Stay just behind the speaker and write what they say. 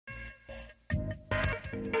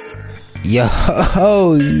Yo,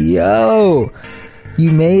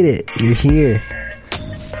 you made it. You're here.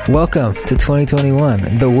 Welcome to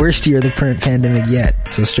 2021, the worst year of the pandemic yet,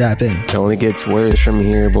 so strap in. It only gets worse from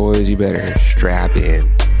here, boys. You better strap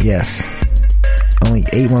in. Yes. Only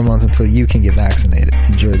 8 more months until you can get vaccinated.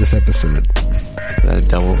 Enjoy this episode. That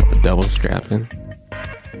a double strap in?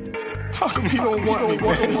 How come you don't want me,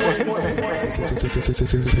 man? You know that new style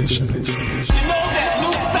that you're looking for?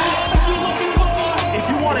 If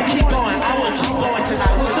you want to keep going, I will keep going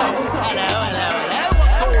tonight. What's up? Hello.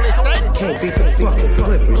 What cool is that? Can't beat the fucking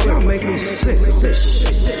Clippers. Y'all make me sick of this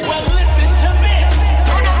shit. Well, listen to this.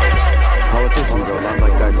 Politicians are a lot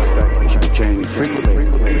like that. They should be changed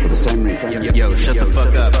frequently for the same reason. Yo, shut the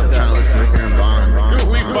fuck up. I'm trying to listen to Ricker and Bond.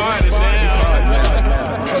 We find it now.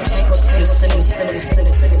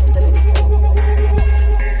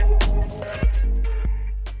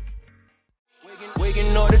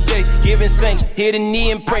 Waking all the day, giving thanks, hit a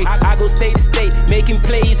knee and pray. I go state to state, making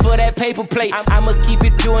plays for that paper plate. I must keep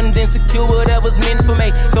it pure and then secure whatever's meant for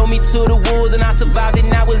me. Throw me to the wolves and I survived it,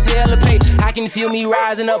 now it's hell to pay. I can feel me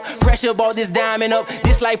rising up, pressure brought this diamond up.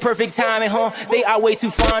 This like perfect timing, huh? They are way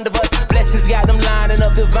too fond of us. Blessings got them lining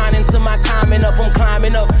up, divining to my timing up. I'm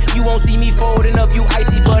climbing up, you won't see me folding up. You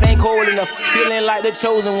icy but ain't cold enough, feeling like the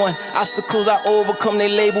chosen one. Obstacles I overcome, they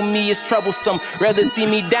label me as troublesome. Rather see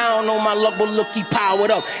me down on my luck, but look, he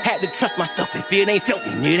powered up. Had to trust myself, if it ain't felt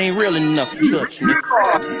it ain't real enough. Trust me.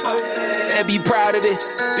 And be proud of this.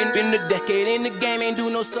 Been a decade in the game, ain't do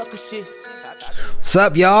no sucker shit. What's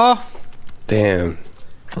up, y'all? Damn.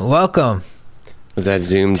 Welcome. Was that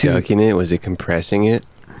Zoom ducking it? Was it compressing it?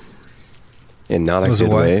 In not a good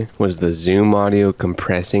way? Was the Zoom audio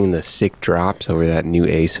compressing the sick drops over that new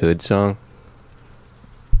Ace Hood song?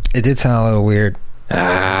 It did sound a little weird. It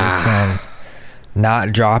sounded not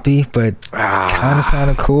droppy, but kind of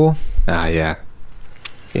sounded cool. Yeah.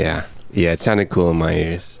 It sounded cool in my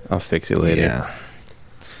ears. I'll fix it later.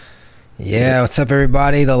 Yeah, what's up,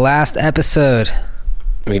 everybody? The last episode.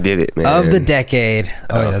 We did it, man. Of the decade.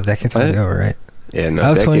 The decade's already over, right? Yeah, no.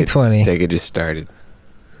 Of 2020. Decade just started.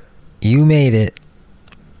 You made it.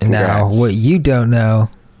 Congrats. Now, what you don't know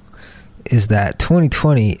is that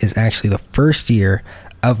 2020 is actually the first year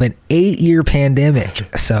of an 8-year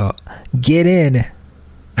pandemic. So, get in,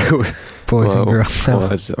 boys and girls.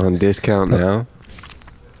 Well, it's on discount now.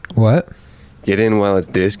 What? Get in while it's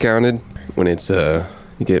discounted. When it's you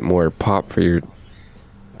get more pop for your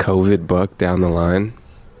COVID buck down the line.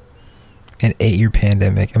 An 8-year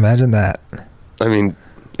pandemic. Imagine that. I mean,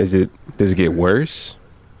 does it get worse?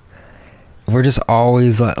 We're just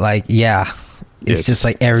always like it's just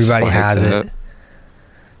like everybody has it.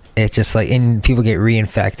 It's just like, and people get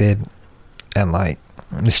reinfected, and like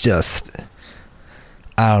it's just,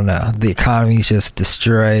 I don't know. The economy's just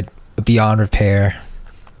destroyed beyond repair.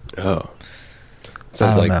 Oh,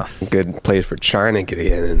 sounds like a good place for China to get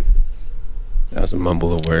in. That was a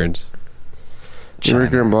mumble of words.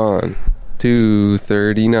 Ricker and Bond,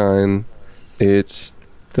 239. It's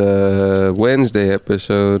the Wednesday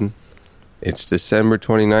episode. It's December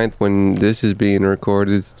 29th when this is being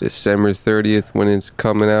recorded. It's December 30th when it's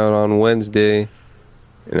coming out on Wednesday.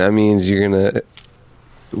 And that means you're going to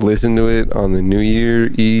listen to it on the New Year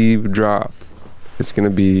Eve drop. It's going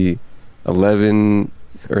to be 11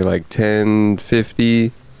 or like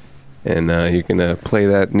 10:50. And you're going to play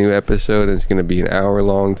that new episode. And it's going to be an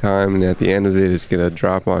hour-long time. And at the end of it, it's going to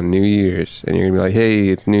drop on New Year's. And you're going to be like, hey,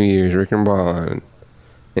 it's New Year's, Rick and Bond.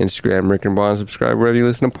 Instagram, Rick and Bond. Subscribe wherever you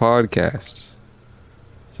listen to podcasts.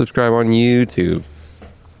 Subscribe on YouTube.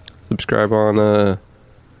 Subscribe on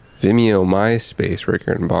Vimeo, MySpace,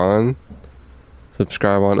 Ricker and Bond.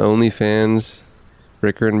 Subscribe on OnlyFans,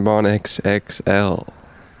 Ricker and Bond XXL.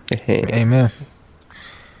 Amen.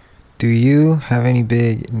 Do you have any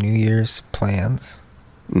big New Year's plans?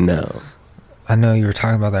 No. I know you were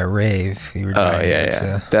talking about that rave. You were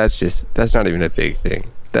yeah. That's not even a big thing.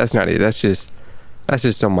 That's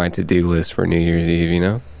just on my to-do list for New Year's Eve, you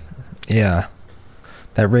know? Yeah.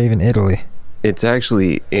 That rave in Italy. It's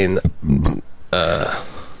actually in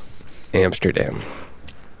Amsterdam.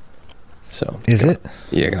 So is it?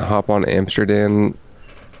 Yeah, gonna hop on Amsterdam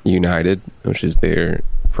United, which is their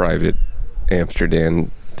private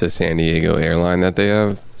Amsterdam to San Diego airline that they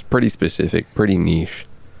have. It's pretty specific, pretty niche.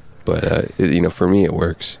 But for me it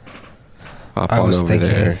works. Hop on over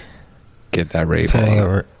there. Get that rave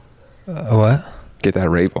on. What? Get that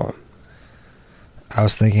rave on. I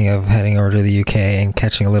was thinking of heading over to the UK and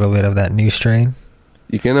catching a little bit of that new strain.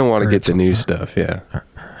 You're going to want to get the new stuff, yeah.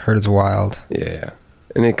 Heard it's wild. Yeah.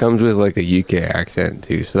 And it comes with like a UK accent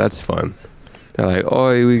too, so that's fun. They're like,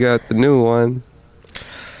 oi, we got the new one.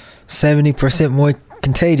 70% more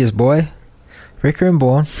Contagious, boy. Ricker and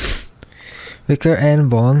Bond.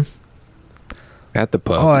 At the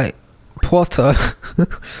pub. Oh, Porter.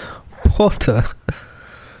 Porter.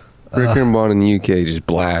 Ricker and Bond in the UK just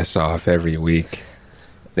blast off every week.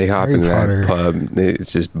 They hop Harry into Potter. that pub.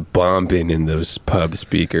 It's just bumping in those pub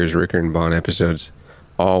speakers. Ricker and Bond episodes.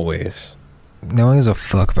 Always. No one gives a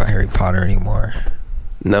fuck about Harry Potter anymore.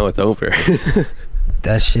 No, it's over.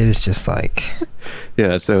 That shit is just like... Yeah,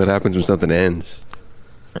 that's what happens when something ends.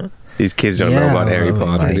 These kids don't know Yeah, about Harry well,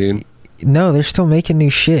 Potter, like, dude. No, they're still making new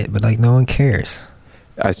shit, but like no one cares.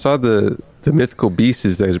 I saw the Mythical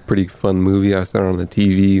Beasts. That was a pretty fun movie. I saw it on the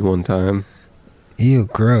TV one time. Ew,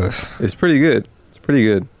 gross. It's pretty good. It's pretty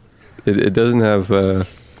good. It doesn't have... I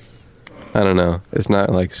don't know. It's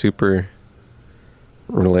not like super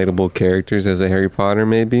relatable characters as a Harry Potter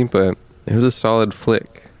maybe, but it was a solid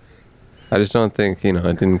flick. I just don't think, it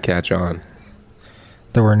didn't catch on.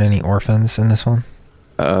 There weren't any orphans in this one?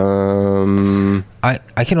 I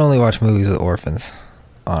can only watch movies with orphans,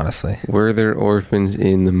 honestly. Were there orphans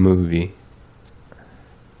in the movie?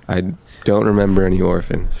 I don't remember any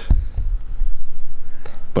orphans.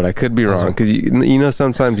 But I could be wrong, because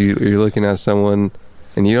sometimes you're looking at someone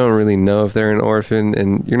and you don't really know if they're an orphan,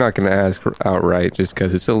 and you're not going to ask outright just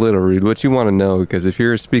because it's a little rude. What you want to know, because if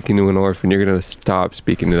you're speaking to an orphan, you're going to stop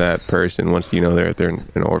speaking to that person once you know they're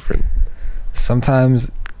an orphan.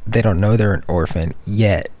 Sometimes they don't know they're an orphan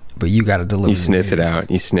yet, but you got to deliver. You sniff it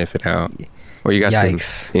out. Or you got Yikes.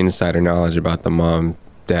 some insider knowledge about the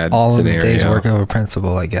mom-dad all scenario. of the days work of a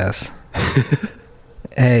principal, I guess.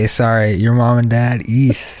 Hey, sorry, your mom and dad,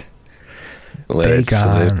 East. Let's Bacon.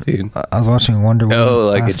 live, dude. I was watching Wonder Woman. Oh,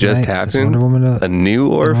 like last it just night. Is happened? Wonder Woman A new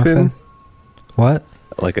orphan? What?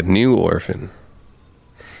 Like a new orphan.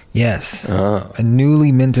 Yes. Oh. A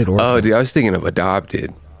newly minted orphan. Oh, dude, I was thinking of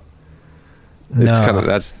adopted. No. It's kind of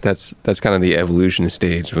that's kind of the evolution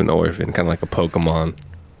stage of an orphan, kind of like a Pokemon.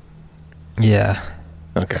 Yeah.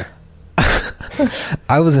 Okay.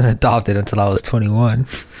 I wasn't adopted until I was 21.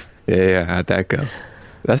 Yeah, how'd that go?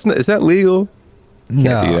 Is that legal?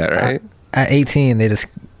 Can't do that, right? At 18, they just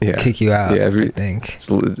Yeah. kick you out, Yeah, I think.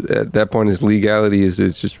 At that point, it's legality. It's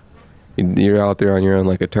just you're out there on your own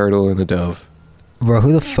like a turtle and a dove. Bro,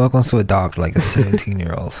 who the fuck wants to adopt like a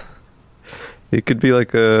 17-year-old? It could be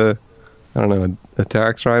like a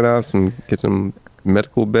tax write-offs and get some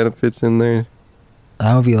medical benefits in there.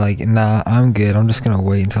 I would be like, nah, I'm good. I'm just going to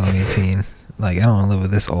wait until I'm 18. Like, I don't want to live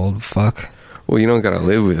with this old fuck. Well, you don't gotta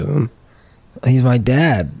live with him. He's my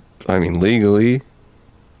dad. I mean, legally.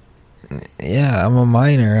 Yeah, I'm a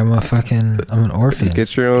minor. I'm an orphan.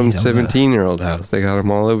 Get your own He's- I'm a- 17-year-old house. They got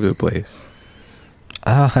them all over the place.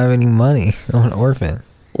 I don't have any money. I'm an orphan.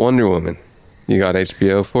 Wonder Woman. You got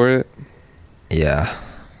HBO for it? Yeah.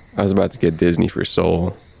 I was about to get Disney for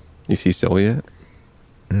Soul. You see Soul yet?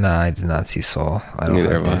 Nah, I did not see Soul. I don't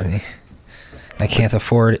Neither have have I. Disney. I can't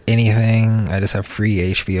afford anything. I just have free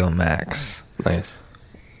HBO Max. Nice.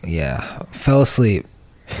 Yeah. Fell asleep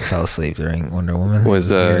during Wonder Woman. Was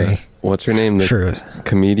Very- what's her name? The Sure.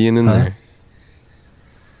 comedian in Huh? there?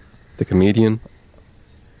 The comedian?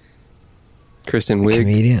 Kristen Wiig?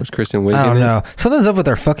 comedian? Was Kristen Wiig I don't in it? know. Something's up with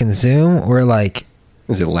our fucking Zoom where like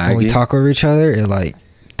Is it laggy? when we talk over each other, it like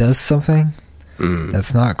does something Mm.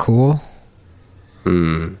 that's not cool.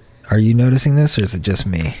 Mm. Are you noticing this or is it just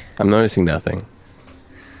me? I'm noticing nothing.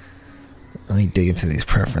 Let me dig into these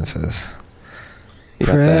preferences. You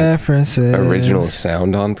got that Preferences. original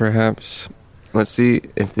sound on, perhaps? Let's see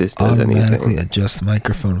if this does Automatically anything. adjust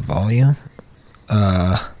microphone volume.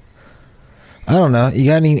 I don't know. You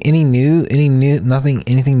got anything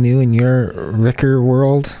new in your Ricker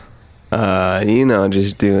world?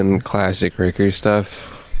 Just doing classic Ricker stuff.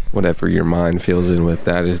 Whatever your mind fills in with,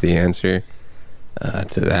 that is the answer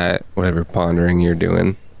to that. Whatever pondering you're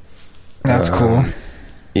doing. That's cool.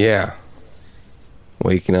 Yeah.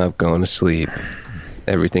 Waking up, going to sleep.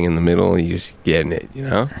 Everything in the middle, you just getting it,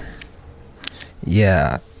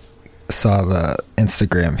 Yeah. Saw the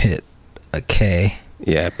Instagram hit a K.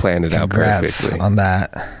 Yeah, planned it out Congrats perfectly. on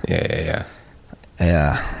that. Yeah.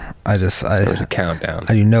 Yeah. There's a countdown.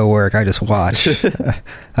 I do no work. I just watch.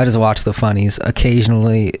 I just watch the funnies.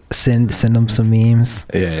 Occasionally send them some memes.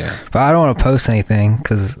 Yeah. But I don't want to post anything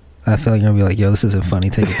because I feel like you're going to be like, yo, this isn't funny.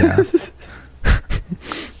 Take it down.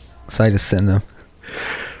 So I just send them.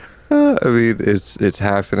 I mean, it's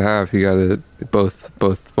half and half. You got it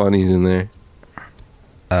both funnies in there.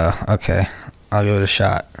 Okay. I'll give it a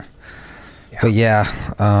shot. But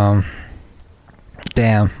yeah,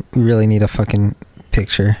 damn, we really need a fucking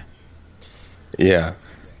picture. Yeah.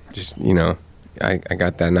 Just, I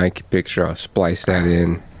got that Nike picture. I'll splice that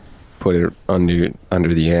in, put it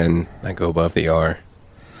under the N. I go above the R.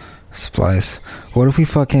 Splice. What if we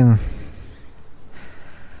fucking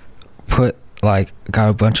put like got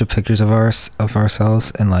a bunch of pictures of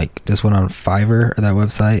ourselves and like just went on Fiverr or that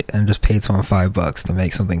website and just paid someone $5 to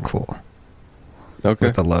make something cool. Okay.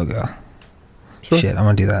 With the logo. Sure. Shit, I'm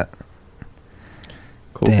gonna do that.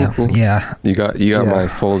 Cool, Damn. cool. Yeah. You got my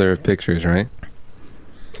folder of pictures, right?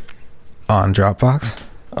 On Dropbox?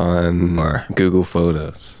 On Or Google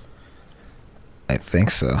Photos. I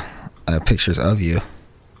think so. I have pictures of you.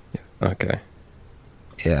 Okay.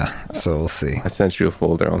 Yeah, so we'll see. I sent you a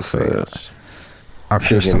folder on photos. I'm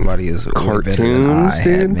sure somebody is way better than I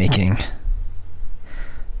at making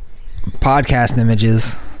podcast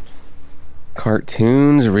images.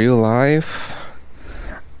 Cartoons, real life.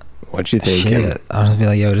 What you thinking? Shit. I'm just be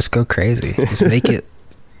like, yo, just go crazy. Just make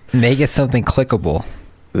it something clickable.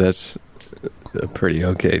 That's a pretty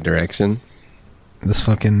okay direction. Just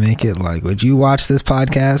fucking make it like, would you watch this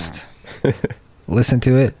podcast? Listen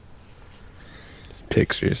to it?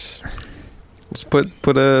 Pictures. Just put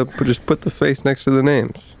the face next to the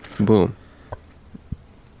names. Boom.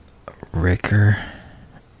 Ricker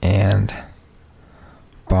and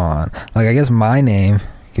Bond. Like, I guess my name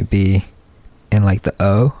could be in like the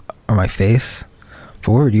O or my face.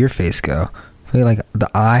 But where would your face go? Maybe like the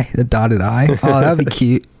I, the dotted I. Oh, that'd be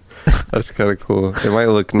cute. That's kind of cool. It might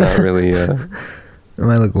look not really it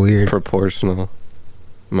might look weird. Proportional.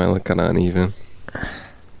 It might look kind of uneven.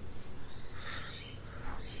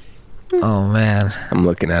 Oh man. I'm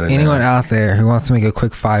looking at it. Anyone now. out there who wants to make a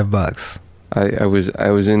quick $5? I was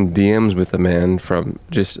in DMs with a man from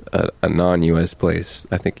just a non-US place.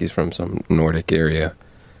 I think he's from some Nordic area,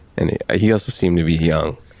 and he also seemed to be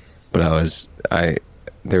young. But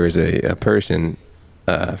there was a person,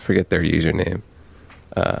 forget their username.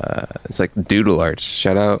 It's like Doodle Arts.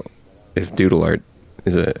 Shout out if Doodle Art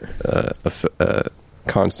is a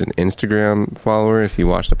constant Instagram follower. If you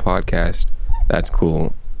watch the podcast, that's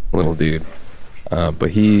cool, little dude.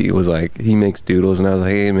 But he was like, he makes doodles, and I was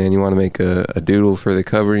like, hey man, you want to make a doodle for the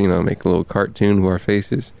cover, make a little cartoon of our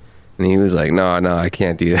faces? And he was like, no, I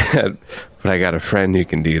can't do that, but I got a friend who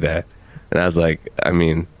can do that. And I was like, I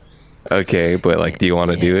mean, okay, but like, do you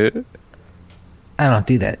want to do it? I don't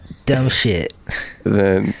do that dumb shit.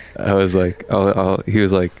 Then I was like, he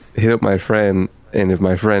was like, hit up my friend, and if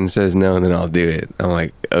my friend says no, then I'll do it. I'm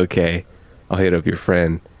like, okay, I'll hit up your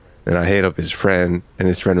friend. And I hit up his friend, and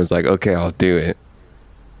his friend was like, okay, I'll do it.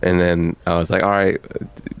 And then I was like, all right,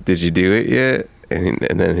 did you do it yet?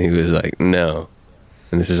 And then he was like, no.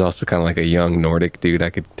 And this is also kind of like a young Nordic dude,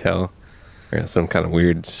 I could tell. Or some kind of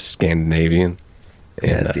weird Scandinavian.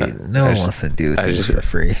 Yeah, And, dude, no one wants to do things for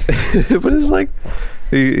free. But it's like,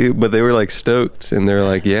 but they were like stoked, and they're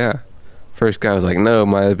like, yeah. First guy was like, no,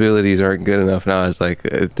 my abilities aren't good enough. And I was like,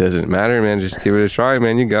 it doesn't matter, man. Just give it a try,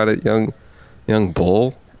 man. You got it, young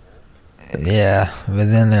bull. Yeah, but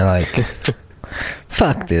then they're like,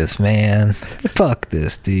 fuck this, man. Fuck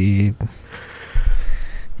this, dude.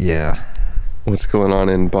 Yeah. What's going on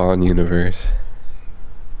in Bond universe?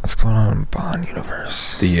 What's going on in Bond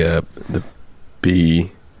universe? The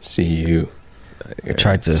BCU. I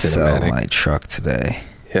tried to sell my truck today.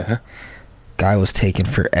 Yeah. Guy was taking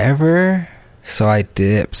forever, so I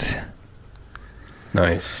dipped.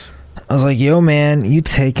 Nice. I was like, yo, man, you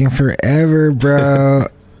taking forever, bro.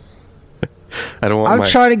 I'm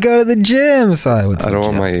trying to go to the gym, so I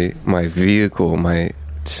don't want my vehicle, my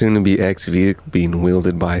soon-to-be ex-vehicle, being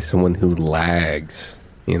wielded by someone who lags.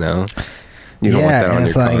 You don't want that on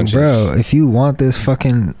your conscience. Bro, if you want this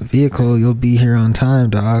fucking vehicle, you'll be here on time,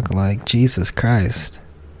 dog. Like, Jesus Christ.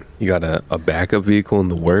 You got a backup vehicle in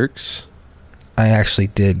the works? I actually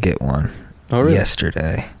did get one Nice.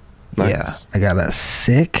 yesterday. Yeah, I got a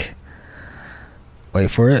sick.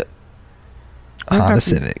 Wait for it. Honda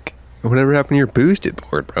Civic. Whatever happened to your boosted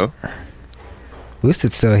board, bro?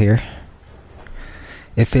 Boosted's still here.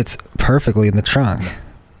 It fits perfectly in the trunk.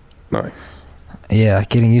 Nice. Yeah,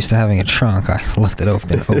 getting used to having a trunk. I left it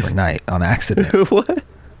open overnight on accident. What?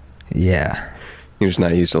 Yeah. You're just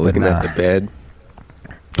not used to looking at the bed?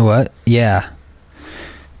 What? Yeah.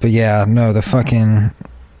 But yeah, no, the fucking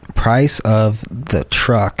price of the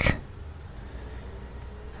truck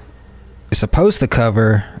is supposed to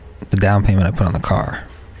cover the down payment I put on the car.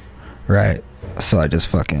 Right? So I just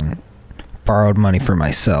fucking borrowed money from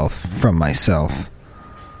myself,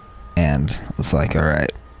 and was like,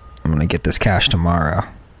 alright, I'm gonna get this cash tomorrow.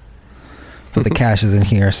 But the cash isn't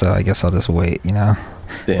here, so I guess I'll just wait, Damn.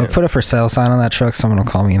 If I put a for sale sign on that truck, someone will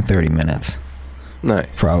call me in 30 minutes. Nice.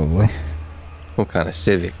 Probably. What kind of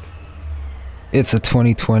Civic? It's a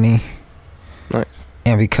 2020. Nice.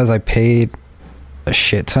 And because I paid a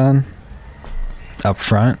shit ton up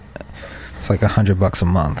front, it's like $100 a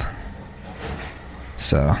month.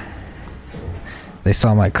 So they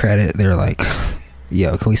saw my credit. They were like,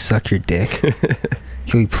 yo, can we suck your dick?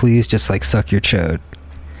 Can we please just like suck your chode?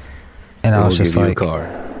 And I was just like,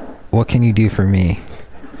 what can you do for me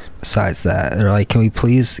besides that? They're like, can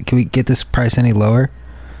we get this price any lower?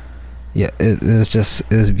 Yeah, it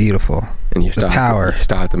was beautiful. And you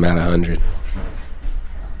stopped them at 100.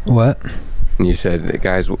 What? And you said,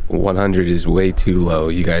 guys, 100 is way too low.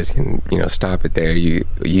 You guys can, stop it there. You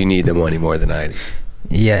need the money more than I do.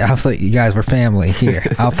 Yeah, I was like, you guys, we're family. Here,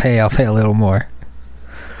 I'll pay a little more.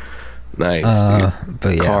 Nice, dude.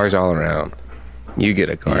 But yeah. Cars all around. You get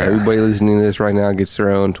a car. Yeah. Everybody listening to this right now gets their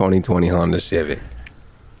own 2020 Honda Civic.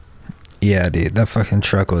 Yeah, dude, that fucking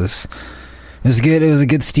truck was good. It was a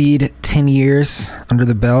good steed. 10 years under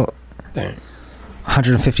the belt. Dang.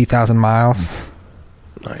 150,000 miles.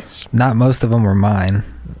 Nice. Not most of them were mine.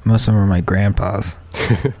 Most of them were my grandpa's.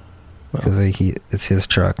 Because it's his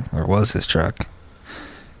truck, or was his truck.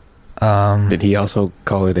 Did he also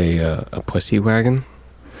call it a pussy wagon?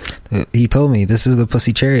 He told me, this is the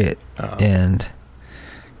pussy chariot. Oh. And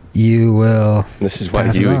you will... This is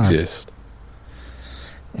why you exist.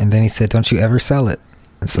 And then he said, don't you ever sell it.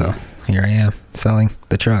 And so, here I am, selling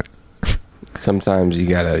the truck. Sometimes you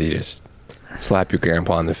just slap your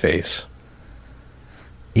grandpa in the face.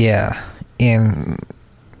 Yeah, and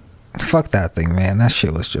fuck that thing, man. That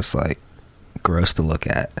shit was just like gross to look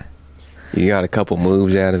at. You got a couple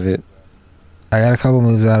moves out of it. I got a couple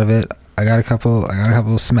moves out of it. I got a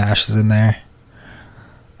couple smashes in there.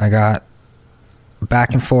 I got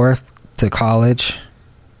back and forth to college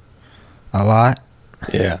a lot.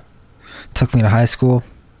 Yeah. Took me to high school.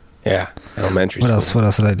 Yeah, elementary school. What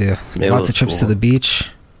else did I do? Lots of trips to the beach.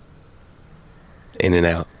 In and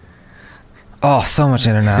out. Oh, so much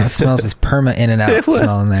In and Out. It smells this perma In and Out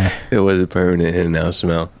smell in there. It was a permanent In and Out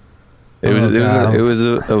smell. As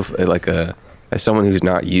someone who's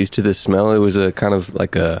not used to the smell, it was a kind of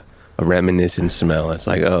like a reminiscent smell. It's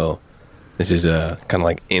like, oh, this is a kind of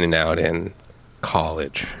like In and Out in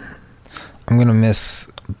college. I'm gonna miss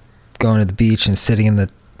going to the beach and sitting in the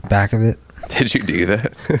back of it. Did you do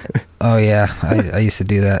that? Oh yeah, I used to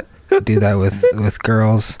do that. With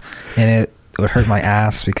girls, and it would hurt my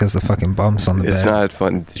ass because the fucking bumps on the bed. It's not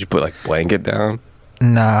fun. Did you put like blanket down?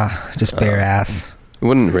 Nah, just bare ass. It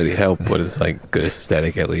wouldn't really help, but it's like good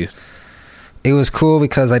aesthetic at least. It was cool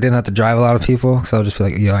because I didn't have to drive a lot of people, so I would just be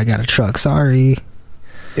like, yo, I got a truck, sorry.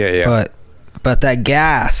 Yeah. But that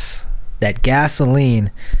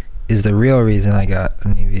gasoline is the real reason I got a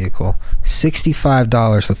new vehicle.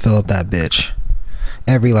 $65 to fill up that bitch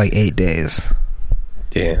every like 8 days.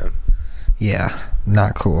 Damn. Yeah,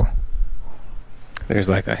 not cool. There's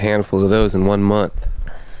like a handful of those in 1 month.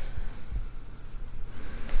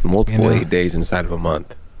 Multiple 8 days inside of a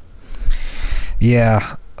month.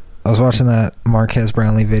 Yeah. I was watching that Marquez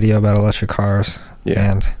Brownlee video about electric cars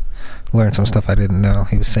and learned some stuff I didn't know.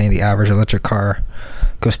 He was saying the average electric car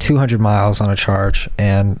goes 200 miles on a charge,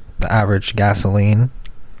 and the average gasoline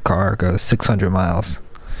car goes 600 miles.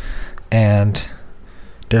 And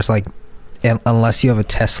there's like, unless you have a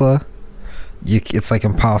Tesla, it's like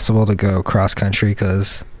impossible to go cross country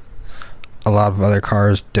because a lot of other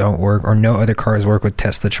cars don't work, or no other cars work with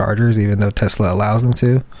Tesla chargers, even though Tesla allows them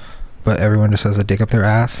to. But everyone just has a dick up their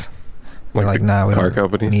ass. They're like, nah, we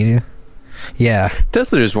don't need you. Yeah.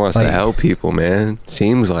 Tesla just wants to help people, man.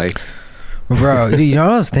 Seems like. Bro, you know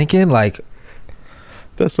what I was thinking? Like,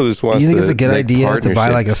 Tesla just wants to. You think it's a good idea to buy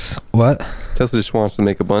like what? Tesla just wants to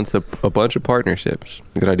make a bunch of partnerships.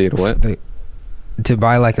 Good idea to what? To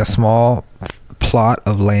buy like a small plot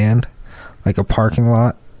of land, like a parking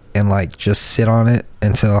lot, and like just sit on it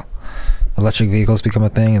until electric vehicles become a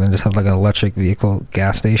thing, and then just have like an electric vehicle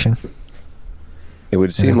gas station. It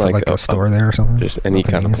would seem like a store there or something. Just any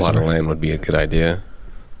kind of plot of land would be a good idea.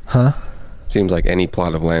 Huh? Seems like any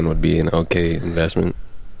plot of land would be an okay investment.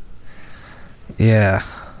 Yeah.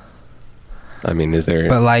 I mean, is there...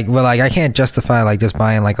 But I can't justify like just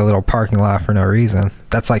buying like a little parking lot for no reason.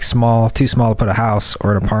 That's like too small to put a house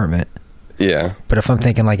or an apartment. Yeah. But if I'm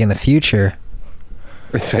thinking like in the future...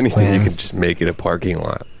 If anything, you could just make it a parking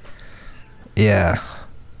lot. Yeah.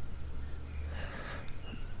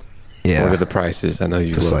 Yeah. What are the prices? I know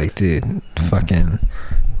you just looked. Like, dude, fucking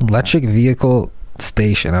electric vehicle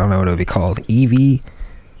station. I don't know what it would be called. EV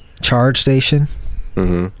charge station.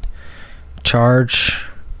 Mm-hmm. Charge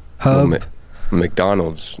hub. Well,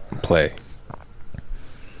 McDonald's play.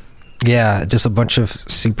 Yeah, just a bunch of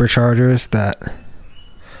superchargers that...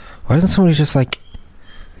 Why doesn't somebody just like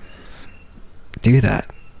do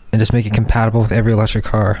that and just make it compatible with every electric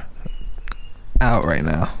car out right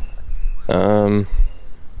now?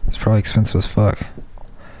 It's probably expensive as fuck.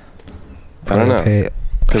 I don't know.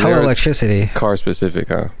 Hella electricity. Car specific,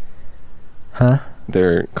 huh? Huh?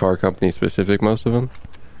 They're car company specific, most of them?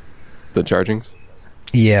 The chargings?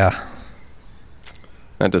 Yeah.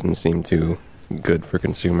 That doesn't seem too good for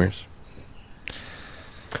consumers.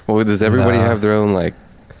 Well, does everybody have their own, like,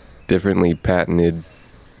 differently patented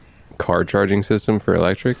car charging system for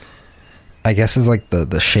electric? I guess it's like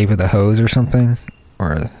the shape of the hose or something.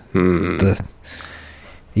 Or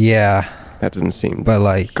yeah. That doesn't seem but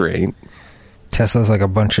like great. Tesla's like a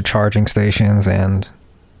bunch of charging stations and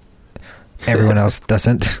everyone else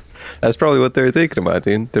doesn't. That's probably what they're thinking about,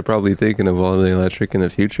 dude. They're probably thinking of all the electric in the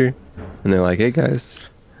future, and they're like, "Hey guys,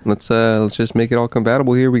 let's just make it all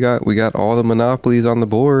compatible here. We got all the monopolies on the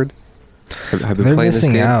board." I've been They're playing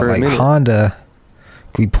missing this game out. for a Like minute. Honda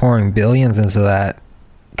could be pouring billions into that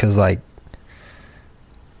because like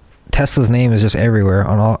Tesla's name is just everywhere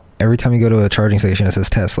every time you go to a charging station it says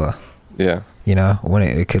Tesla. Yeah. You know, when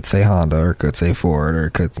it could say Honda or it could say Ford or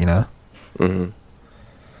it could, you know. Mm-hmm.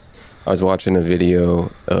 I was watching a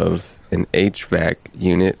video of an HVAC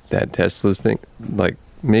unit that Tesla's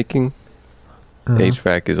making.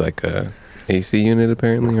 HVAC is like a AC unit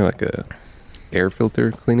apparently, or like a air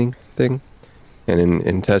filter cleaning thing. And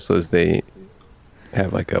in Teslas they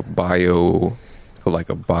have like a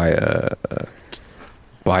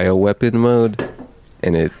bioweapon mode,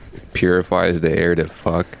 and it purifies the air to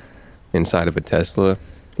fuck inside of a Tesla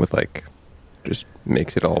with like just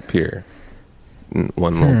makes it all pure. And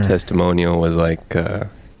one little testimonial was like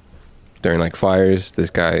during like fires, this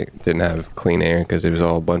guy didn't have clean air because it was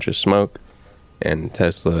all a bunch of smoke. And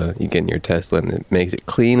Tesla, you get in your Tesla and it makes it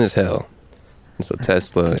clean as hell. And so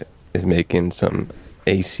Tesla is making some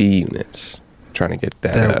AC units, trying to get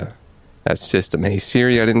that system. Hey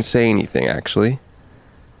Siri, I didn't say anything actually.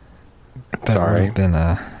 That Sorry. would have been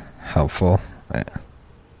helpful.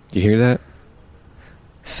 You hear that?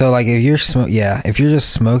 So like if you're just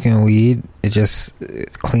smoking weed, it's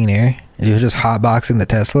clean air. If you're just hotboxing the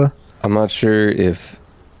Tesla. I'm not sure if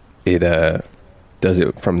it does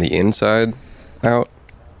it from the inside out,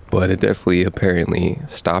 but it definitely apparently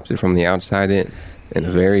stops it from the outside in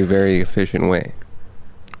a very, very efficient way.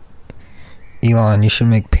 Elon, you should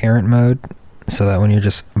make parent mode so that when you're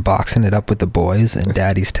just boxing it up with the boys and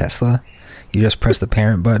daddy's Tesla, you just press the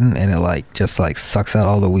parent button and it just sucks out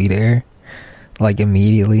all the weed air like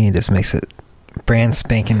immediately and just makes it brand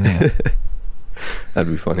spanking new.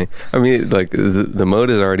 That'd be funny. I mean, like the mode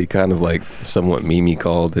is already kind of like somewhat meme-y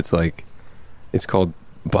called. It's called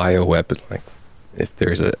bioweapon. Like if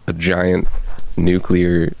there's a giant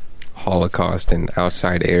nuclear holocaust and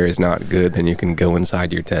outside air is not good, then you can go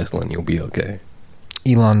inside your Tesla and you'll be okay.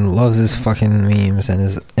 Elon loves his fucking memes and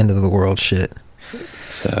his end of the world shit.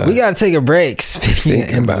 We gotta take a break. Speaking of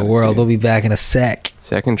end of the world, we'll be back in a sec.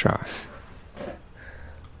 Second try.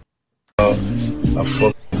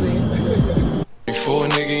 Before a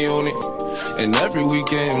nigga on it, and every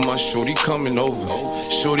weekend my shorty coming over.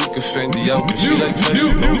 Shorty can Fendi out, but she like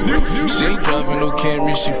Fashion Nova. She ain't driving no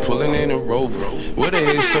Camry, she pulling in a Rover. With her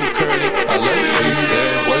hair so curly, I like she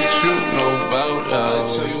said, what you know about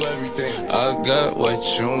us? I'll tell you everything. I got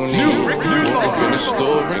what you need. Walk up in the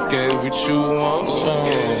store and get what you want.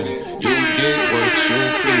 You get what you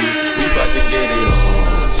please. We bout to get it on.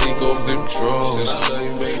 Take off them drawers.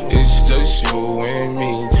 It's just you and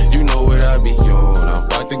me. You know what I be on. I'm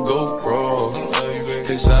about to go raw.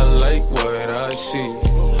 Cause I like what I see.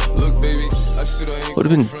 Look, baby, I said I ain't. Would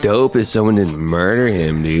have been dope if someone didn't murder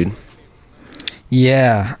him, dude.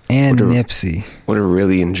 Yeah, and Nipsey. Would have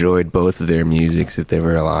really enjoyed both of their musics if they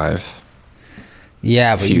were alive.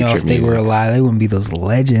 Yeah, but Future if they were musics. alive, they wouldn't be those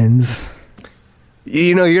legends.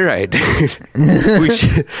 You know, you're right, dude.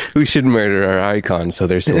 we should murder our icons so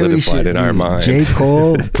they're solidified in our mind. J.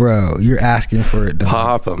 Cole, bro, you're asking for it, dog.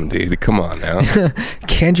 Pop them, dude. Come on now.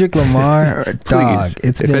 Kendrick Lamar, dog. Please,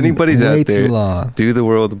 It's if been anybody's way out there, too long. do the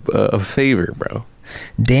world a favor, bro.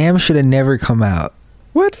 Damn should have never come out.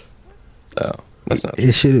 What? Oh, that's not.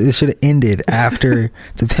 It should have ended after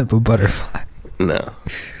To Pimp a Butterfly. No,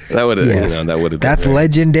 that would have. Yes. That would have. That's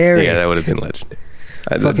legendary. Yeah, that would have been legendary.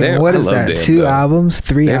 What is that? 2 albums?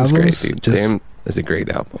 3 Damn's albums? great, dude. Just Damn is a great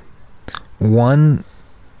album. one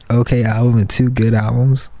okay album and 2 good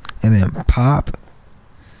albums, and then Pop.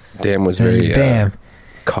 Damn was And very Damn.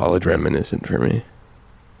 college reminiscent for me.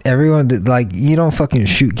 Everyone you don't fucking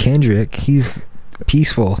shoot Kendrick. He's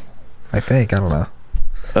peaceful. I think. I don't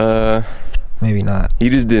know. Maybe not. He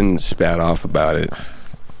just didn't spat off about it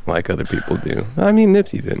like other people do. I mean,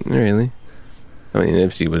 Nipsey didn't really. I mean,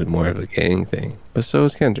 Nipsey was more of a gang thing, but so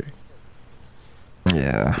was Kendrick.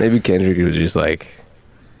 Yeah. Maybe Kendrick was just like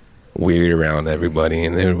weird around everybody,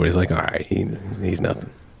 and everybody's like, all right, he's nothing.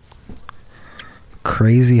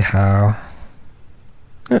 crazy how...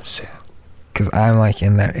 That's sad. Because I'm like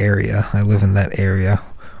in that area. I live in that area.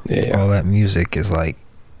 Yeah. All that music is like...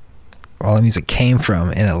 All that music came from.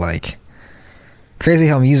 And it like... Crazy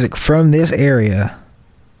how music from this area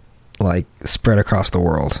like spread across the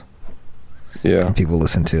world. Yeah. And people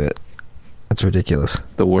listen to it. That's ridiculous.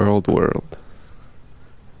 The world.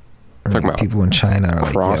 Talking about people in China are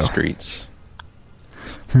like, cross yo. streets.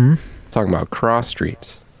 Hmm? Talking about cross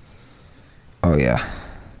streets. Oh, yeah.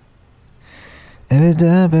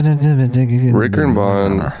 Ricker and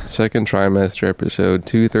Bond, second trimester, episode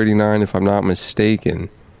 239, if I'm not mistaken.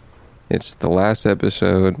 It's the last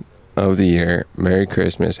episode of the year. Merry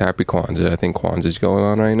Christmas. Happy Kwanzaa. I think Kwanzaa's going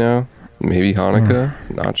on right now. Maybe Hanukkah.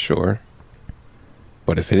 Not sure.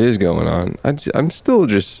 But if it is going on, I'm still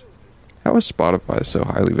just... How is Spotify so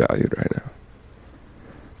highly valued right now?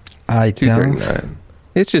 I don't.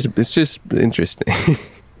 It's just interesting.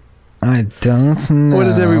 I don't know. What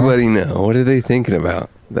does everybody know? What are they thinking about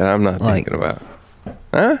that I'm not thinking about?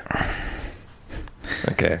 Huh?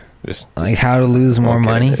 Okay, just like how to lose more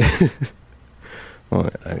money. Well,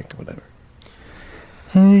 I think whatever.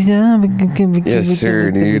 Yes,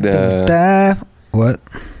 sir, dude. What?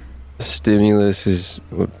 Stimulus is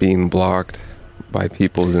being blocked by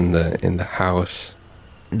people in the house.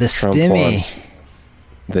 The Trump stimmy. wants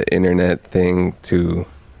the internet thing to,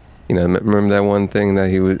 remember that one thing that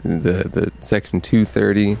he was the Section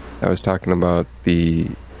 230 that was talking about the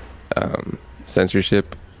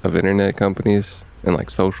censorship of internet companies and like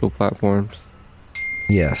social platforms.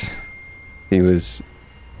 Yes. He was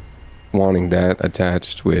wanting that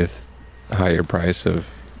attached with a higher price of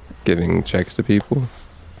giving checks to people,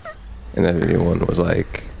 and everyone was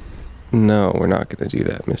like, no, we're not going to do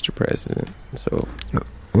that, Mr. President. So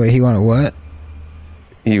wait, he wanted what?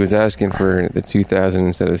 He was asking for the 2,000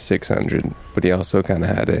 instead of 600, but he also kind of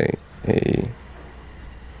had a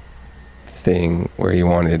thing where he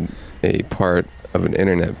wanted a part of an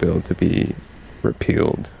internet bill to be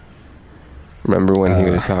repealed. Remember when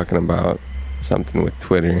he was talking about something with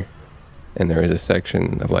Twitter, and there was a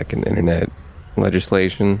section of like an internet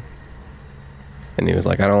legislation, and he was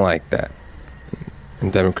like, I don't like that.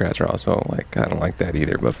 And Democrats are also like, I don't like that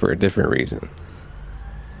either, but for a different reason.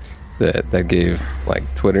 That gave like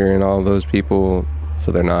Twitter and all those people,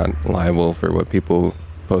 so they're not liable for what people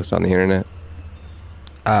post on the internet.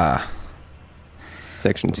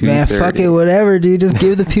 Section 230. Man, fuck it, whatever, dude. Just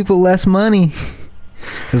give the people less money.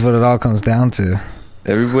 Is what it all comes down to.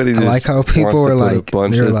 Everybody just I like how people are like,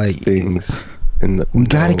 they're like, things we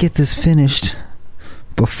gotta get this finished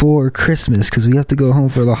before Christmas because we have to go home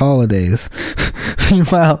for the holidays.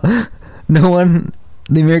 Meanwhile,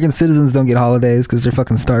 the American citizens don't get holidays because they're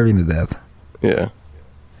fucking starving to death. Yeah.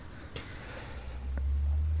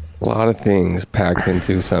 A lot of things packed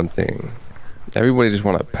into something. Everybody just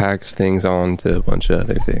want to pack things on to a bunch of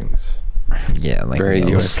other things. Yeah, like very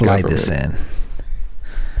US slide government. this in.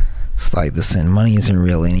 Slide this in. Money isn't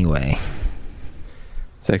real anyway.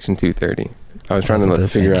 Section 230. I was trying to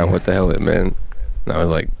figure out what the hell it meant. And I was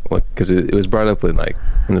like, look, because it was brought up in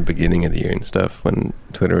the beginning of the year and stuff when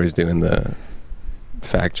Twitter was doing the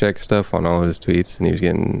fact check stuff on all of his tweets, and he was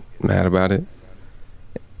getting mad about it.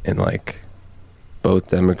 And like both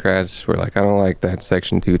Democrats were like, I don't like that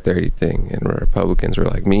Section 230 thing, and Republicans were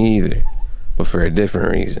like, me either, but for a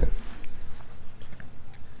different reason.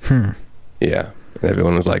 Yeah. And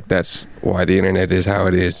everyone was like, that's why the internet is how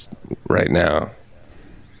it is right now,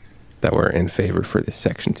 that we're in favor for this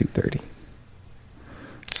Section 230.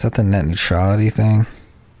 Is that the net neutrality thing?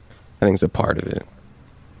 I think it's a part of it,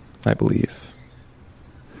 I believe.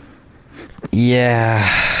 Yeah,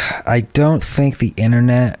 I don't think the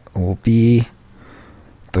internet will be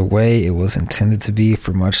the way it was intended to be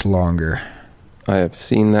for much longer. I have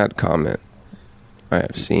seen that comment.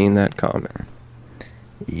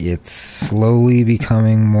 It's slowly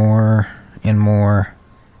becoming more and more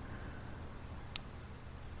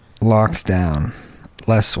locked down,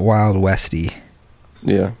 less Wild Westy.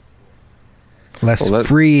 Yeah. Less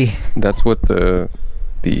free. That's what the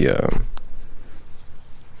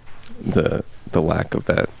lack of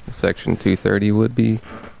that Section 230 would be,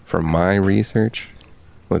 from my research,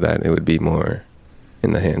 with that it would be more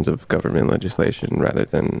in the hands of government legislation rather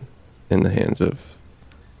than in the hands of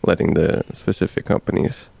letting the specific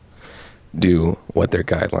companies do what their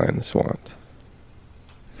guidelines want.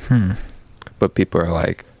 But people are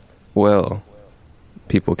like, well,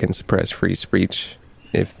 people can suppress free speech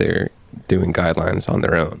if they're doing guidelines on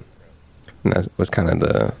their own. And that was kind of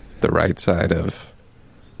the right side of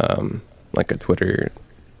like a Twitter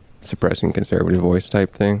suppressing conservative voice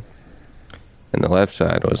type thing. And the left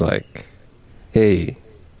side was like, hey,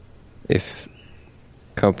 if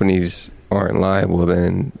companies aren't liable,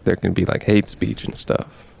 then there can be like hate speech and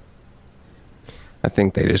stuff. I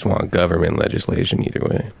think they just want government legislation either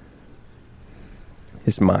way.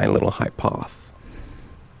 It's my little hypothesis.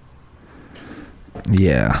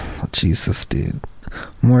 Yeah, Jesus, dude.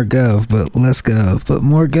 More gov, but less gov, but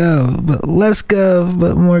more gov, but less gov,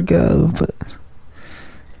 but more gov, but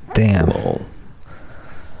damn. Lol.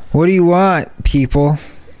 What do you want, people?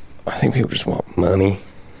 I think people just want money,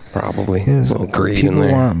 probably. A little greed in People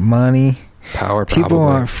there. want money. Power, probably. People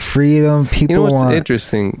want freedom. People You know what's want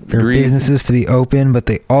interesting? their Greed. businesses to be open, but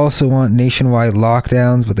they also want nationwide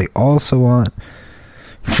lockdowns, but they also want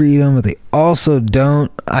freedom, but they also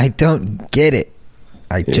don't. I don't get it.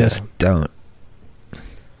 I just don't.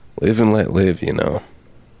 Live and let live, you know.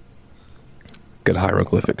 Good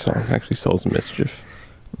hieroglyphic song. Actually sold some mischief.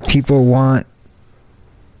 People want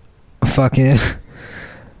fucking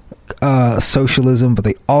socialism, but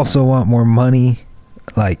they also want more money.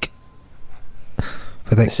 Like,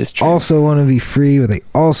 but they This is true. also want to be free, but they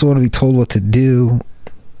also want to be told what to do.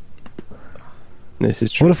 This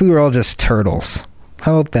is true. What if we were all just turtles?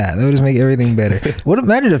 How about that? That would just make everything better.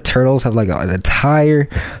 Imagine if turtles have like an entire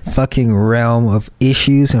fucking realm of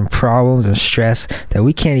issues and problems and stress that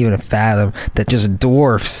we can't even fathom, that just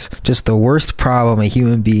dwarfs just the worst problem a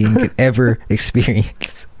human being could ever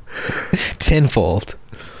experience. Tenfold.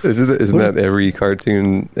 Isn't that every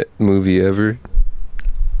cartoon movie ever?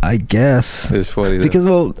 I guess. It's funny. Because,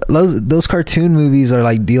 well, those cartoon movies are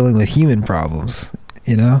like dealing with human problems,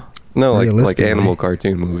 you know? No, like Realistically. animal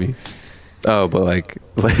cartoon movie. Oh, but like,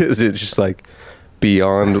 is it just like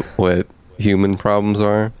beyond what human problems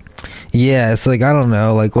are? Yeah, it's like, I don't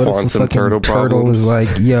know, like what Quantum if a fucking turtle turtle problems? is like,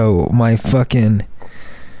 yo, my fucking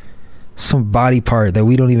some body part that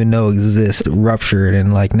we don't even know exists ruptured,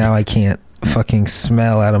 and like now I can't fucking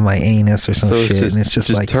smell out of my anus or some So shit, and it's just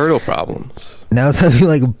like turtle problems. now it's having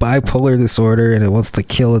like bipolar disorder, and it wants to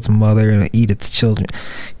kill its mother and eat its children.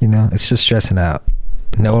 You know, it's just stressing out.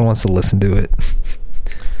 No one wants to listen to it.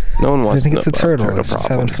 No one wants I think to it's a know about turtle. It's just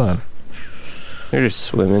having problems. fun. They're just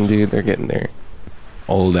swimming, dude. They're getting their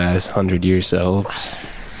old ass 100-year selves.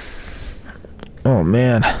 Oh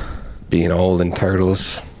man, Being old and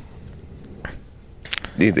turtles.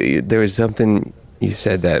 Dude, there was something you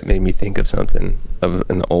said that made me think of something, of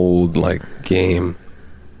an old like game.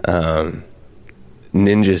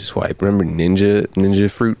 Ninja Swipe. Remember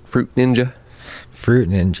Fruit Ninja? Fruit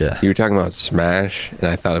Ninja. You were talking about Smash, and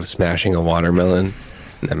I thought of smashing a watermelon,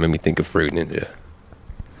 and that made me think of Fruit Ninja.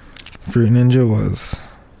 Fruit Ninja was.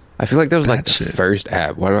 I feel like that was like That the shit. first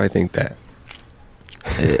app. Why do I think that?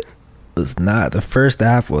 It was not. The first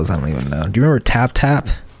app was, I don't even know. Do you remember Tap Tap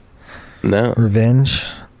No. Revenge?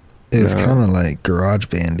 It was No. kind of like Garage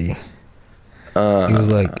Bandy. It was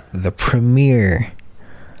like the premier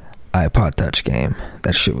iPod Touch game.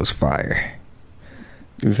 That shit was fire.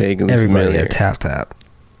 Vaguely Everybody familiar. had Tap Tap.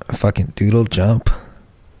 Fucking Doodle Jump.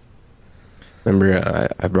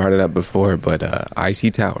 Remember, I brought it up before, but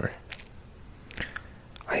Icy Tower.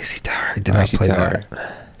 Icy Tower. I did not Icy play Tower.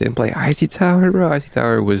 that. Didn't play Icy Tower, bro. Icy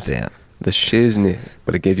Tower was Damn. the shiznit,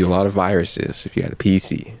 but it gave you a lot of viruses if you had a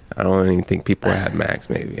PC. I don't even think people had Macs,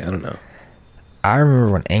 maybe. I don't know. I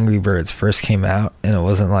remember when Angry Birds first came out, and it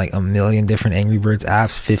wasn't like a million different Angry Birds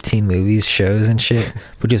apps, 15 movies, shows, and shit,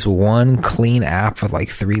 but just one clean app with like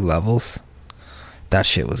 3 levels. That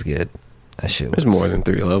shit was good. That shit was There's more than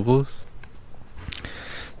 3 levels.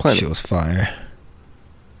 Shit was fire.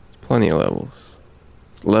 Plenty of levels.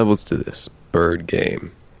 Levels to this bird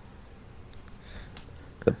game.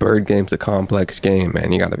 The bird game's a complex game,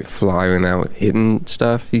 man. You gotta be flying out with hidden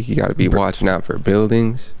stuff. You gotta be watching out for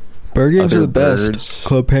buildings. Bird games Other are the best. birds.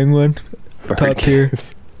 Club Penguin, Bird top tier.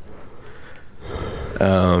 games.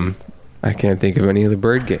 I can't think of any of the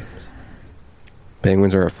bird games.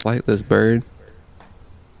 Penguins are a flightless bird.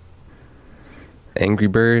 Angry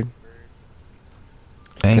Bird.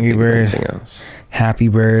 Angry Can't think of Bird, anything else. Happy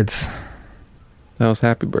Birds. That was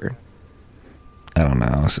Happy Bird. I don't know.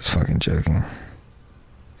 I was just fucking joking.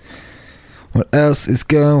 What else is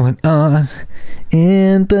going on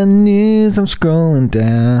in the news? I'm scrolling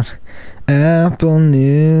down. Apple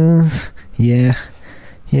News. Yeah.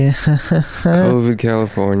 Yeah. COVID,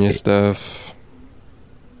 California stuff.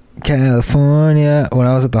 California. When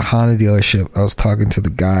I was at the Honda dealership, I was talking to the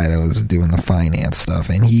guy that was doing the finance stuff,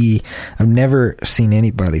 and I've never seen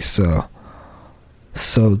anybody so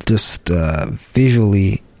just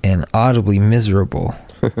visually and audibly miserable.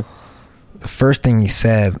 The first thing he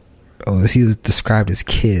said was he was described as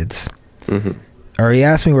kids. Mm-hmm. Or he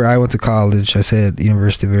asked me where I went to college. I said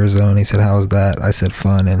University of Arizona. He said, how was that? I said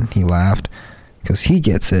fun, and he laughed because he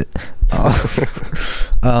gets it.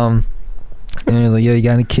 And he was like, yo, you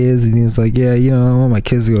got any kids? And he was like, yeah, I want my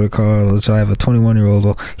kids to go to college. I have a 21-year-old.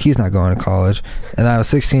 Well, he's not going to college. And I have a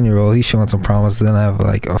 16-year-old. He's showing some promise. Then I have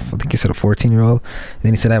I think he said a 14-year-old. And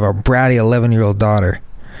then he said I have a bratty 11-year-old daughter.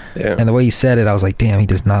 Yeah. And the way he said it, I was like, damn, he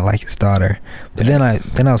does not like his daughter. But then I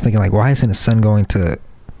was thinking, like, why isn't his son going to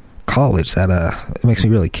college? That it makes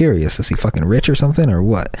me really curious. Is he fucking rich or something, or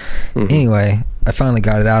what? Anyway, I finally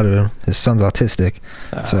got it out of him. His son's autistic,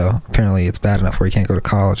 so apparently it's bad enough where he can't go to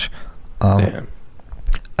college. Damn.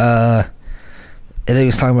 And then he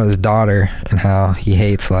was talking about his daughter and how he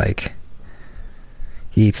hates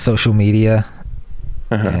social media,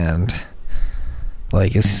 and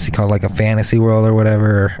like it's called like a fantasy world or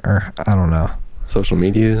whatever, or I don't know. Social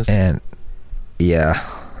media, and yeah,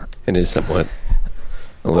 it is somewhat.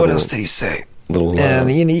 What else did he say? Little.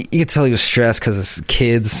 You could tell he was stressed because his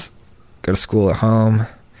kids go to school at home.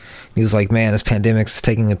 He was like, "Man, this pandemic is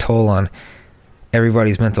taking a toll on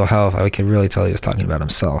everybody's mental health." I could really tell he was talking about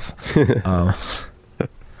himself.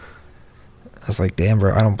 I was like, damn,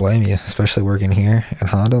 bro, I don't blame you, especially working here at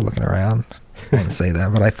Honda, looking around. I didn't say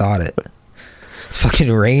that, but I thought it. It's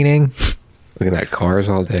fucking raining. Looking at cars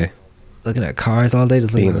all day. Just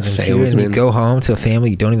being a salesman. And you go home to a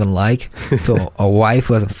family you don't even like, to a wife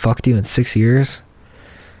who hasn't fucked you in 6 years.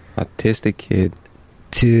 Autistic kid.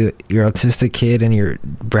 To your autistic kid and your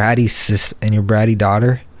bratty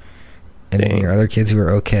daughter. And then your other kids who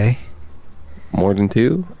are okay. More than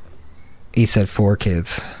 2? He said 4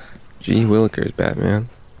 kids. Gee Willikers, Batman.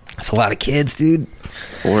 It's a lot of kids, dude.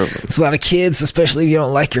 4 of them. It's a lot of kids, especially if you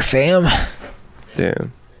don't like your fam.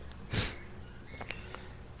 Damn.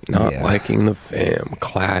 Not liking the fam.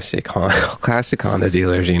 Classic Honda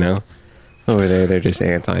dealers, Over there, they're just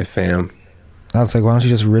anti-fam. I was like, why don't you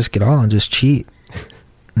just risk it all and just cheat?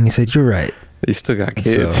 And he said, you're right. You still got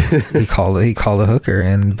kids. So he called a hooker,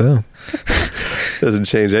 and boom. Doesn't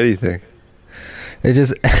change anything. It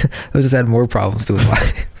just add more problems to his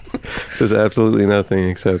life. Does absolutely nothing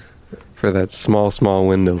except for that small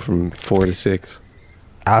window from 4 to 6.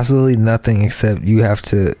 Absolutely nothing except you have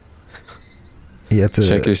to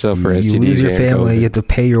check yourself for STDs. You lose your family. COVID. You have to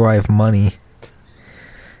pay your wife money.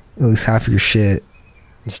 You lose half your shit.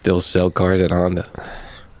 And still sell cars at Honda.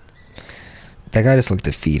 That guy just looked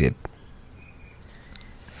defeated.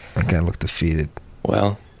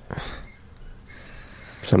 Well,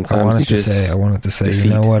 sometimes I wanted to say, defeat.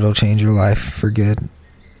 You know what'll change your life for good?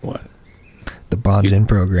 What? The Bonjin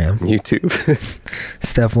program. YouTube.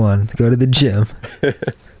 Step 1, go to the gym.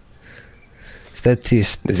 Step 2,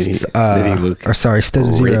 step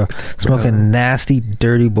 0, smoke a nasty,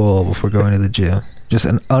 dirty bowl before going to the gym. Just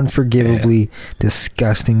an unforgivably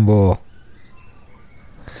disgusting bowl.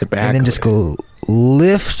 Tobacco. And then just go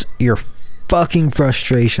lift your fucking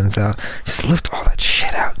frustrations out. Just lift all that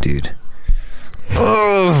shit out, dude.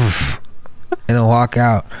 Ugh. And then walk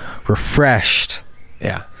out refreshed.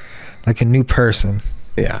 Yeah. Like a new person.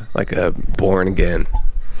 Yeah, like a born again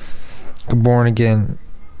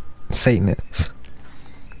Satanist.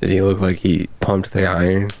 Did he look like he pumped the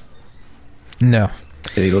iron? No.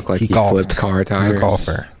 Did he look like he flipped car tires? He's a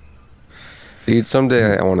golfer. Dude,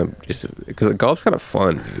 someday I want to because golf's kind of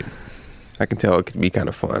fun, dude. I can tell it could be kind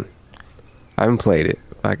of fun. I haven't played it,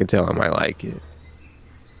 but I can tell I might like it.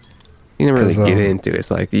 You never really get into it.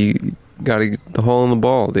 It's like you gotta get the hole in the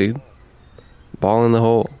ball, dude. Ball in the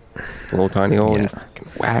hole. A little tiny hole, and you fucking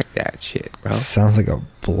whack that shit, bro. Sounds like a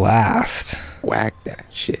blast. Whack that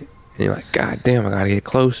shit. And you're like, God damn, I gotta get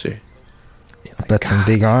closer. Like, bet some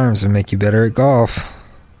big arms would make you better at golf.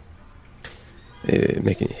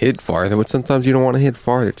 Making it hit farther, but sometimes you don't want to hit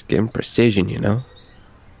farther to get precision,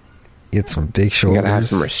 Get some big shoulders. You gotta have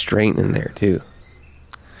some restraint in there, too.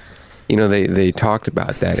 They talked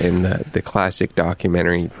about that in the classic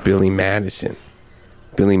documentary, Billy Madison.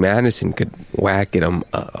 Billy Madison could whack at him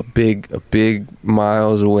a big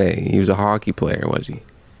miles away. He was a hockey player, was he?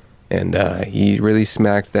 And he really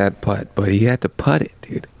smacked that putt, but he had to putt it,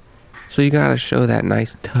 dude. So you gotta show that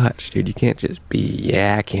nice touch, dude. You can't just be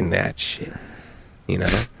yakking that shit,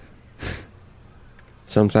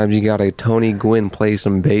 Sometimes you gotta Tony Gwynn play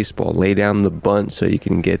some baseball, lay down the bunt so you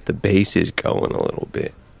can get the bases going a little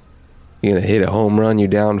bit. You're gonna hit a home run, you're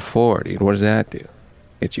down 4, dude. What does that do?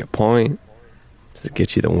 It's your point. Does it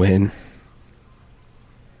get you the win?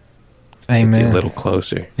 Amen. Get you a little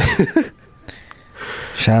closer.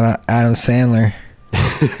 Shout out Adam Sandler.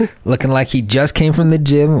 Looking like he just came from the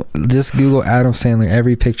gym. Just Google Adam Sandler.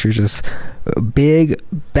 Every picture just big,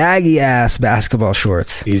 baggy ass basketball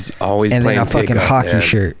shorts. He's always and playing then a fucking hockey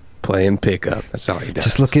shirt. Playing pickup. That's all he does.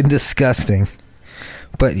 Just looking disgusting.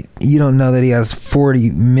 But you don't know that he has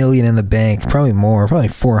 $40 million in the bank. Probably more. Probably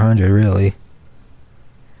 400, really.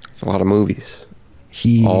 It's a lot of movies.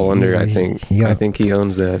 He all under, I think he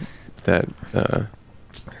owns that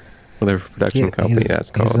whatever production company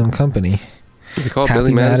that's called. His own company. Is it called Happy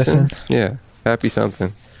Billy Madison? Madison? Yeah, Happy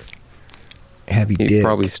something. Happy He Dick.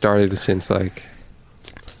 probably started since like,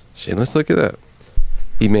 shit, let's look it up.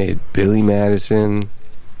 He made Billy Madison,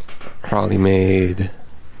 probably made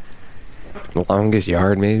The Longest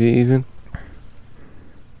Yard, maybe even.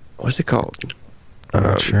 What's it called? I'm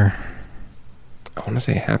not sure. I want to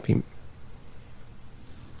say Happy.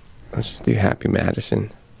 Let's just do Happy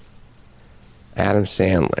Madison. Adam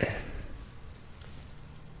Sandler.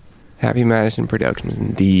 Happy Madison Productions,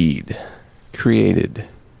 indeed. Created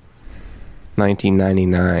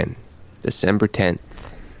 1999, December 10th.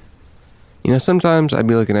 You know, sometimes I'd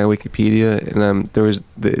be looking at Wikipedia, and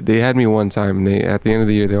they had me one time. And at the end of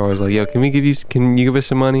the year, they were always like, "Yo, can you give us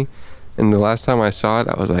some money?" And the last time I saw it,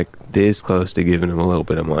 I was like this close to giving them a little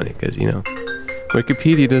bit of money because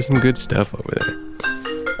Wikipedia does some good stuff over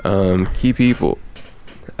there. Key people: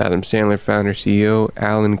 Adam Sandler, founder, CEO;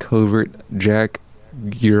 Alan Covert, Jack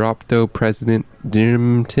Giropto, president;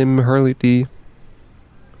 Tim Hurley.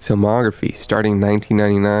 Filmography starting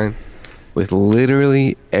 1999 with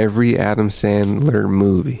literally every Adam Sandler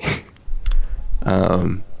movie.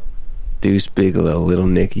 Deuce Bigelow, Little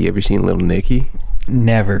Nicky. Ever seen Little Nicky?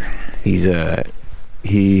 Never. He's the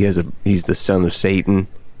son of Satan,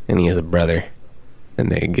 and he has a brother,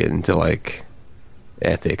 and they get into like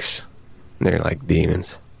ethics. And they're like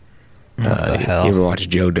demons. What the hell? You ever watch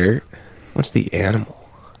Joe Dirt? What's the animal?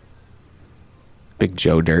 Big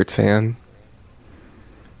Joe Dirt fan?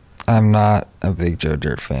 I'm not a big Joe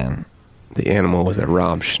Dirt fan. The Animal was a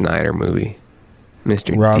Rob Schneider movie.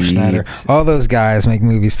 Mr. Rob Deeds. Schneider. All those guys make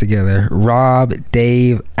movies together. Rob,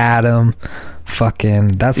 Dave, Adam, fucking.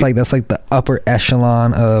 That's like the upper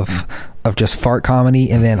echelon of just fart comedy,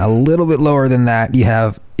 and then a little bit lower than that, you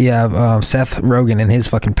have Seth Rogen and his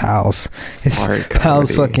fucking pals. His Fart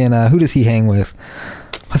pals, comedy. fucking. Who does he hang with?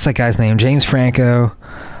 What's that guy's name? James Franco.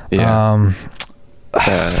 Yeah.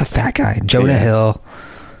 What's that fat guy? Jonah Hill.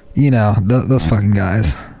 Those fucking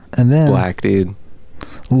guys. And then Black dude.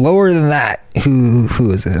 lower than that, who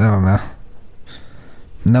is it? I don't know.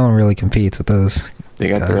 No one really competes with those. They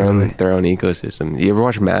got guys, their own really. their own ecosystem. You ever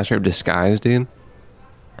watch Master of Disguise, dude?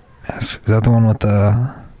 Is that the one with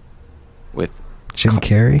With Jim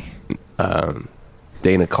Carrey?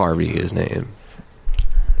 Dana Carvey, his name.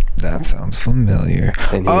 That sounds familiar.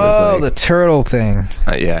 And he was like, the turtle thing.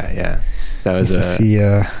 yeah. That was Used to see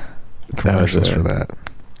commercials a- for that.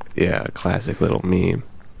 yeah, a classic little meme.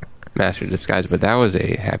 Master of Disguise, but that was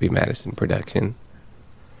a Happy Madison production.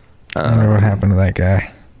 I wonder what happened to that guy.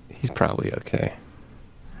 He's probably okay.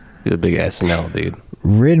 He's a big SNL dude.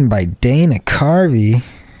 Written by Dana Carvey.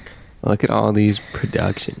 Look at all these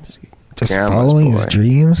productions. Just Grandma's following his Boy.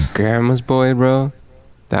 dreams. Grandma's Boy, bro.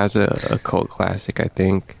 That was a cult classic, I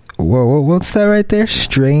think. Whoa, what's that right there?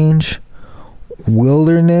 Strange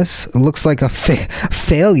Wilderness. Looks like a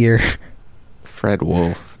failure. Fred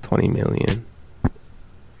Wolf, 20 million.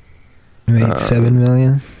 Made 7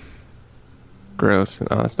 million. Gross.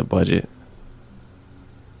 Oh, that's the budget.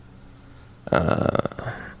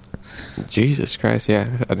 Jesus Christ, yeah,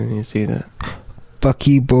 I didn't even see that.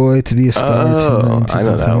 Bucky Boy to be a star. Oh, to I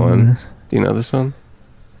know that perform. one. Do you know this one?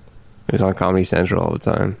 It was on Comedy Central all the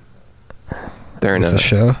time. They're in It's a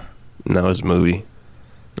show? No, it was a movie.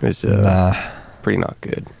 It was pretty not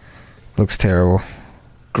good. Looks terrible.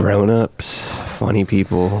 Grown Ups, funny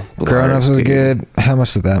people. Grown Ups was good. How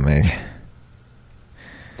much did that make?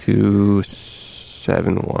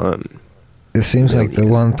 271. It seems like the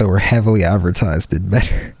ones that were heavily advertised did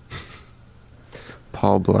better.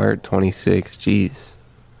 Paul Blart, 26. Jeez.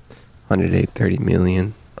 130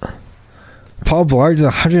 million. Paul Blart did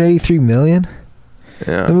 183 million?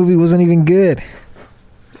 Yeah. The movie wasn't even good. I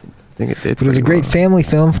think it did. But it was a pretty great well. family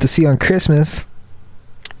film to see on Christmas.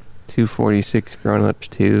 246 Grown Ups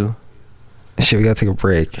 2. Shit, we gotta take a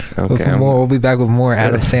break. Okay. We'll be back with more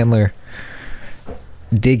Adam Sandler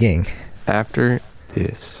digging. After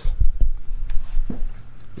this.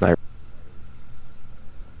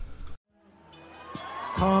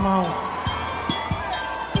 Come on.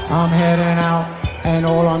 I'm heading out, and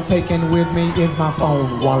all I'm taking with me is my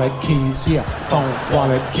phone, wallet, keys. Yeah, phone,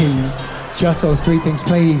 wallet, keys. Just those three things,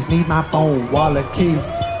 please. Need my phone, wallet, keys.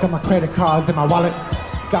 Got my credit cards in my wallet.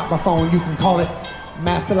 Got my phone, you can call it.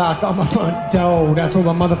 Master lock on my front door. That's where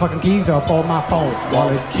my motherfucking keys are for my phone,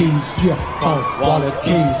 wallet, keys. Yeah, phone, wallet,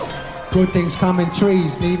 keys. Good things come in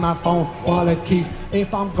trees. Need my phone, wallet, keys.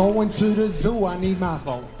 If I'm going to the zoo, I need my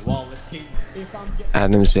phone, wallet, keys.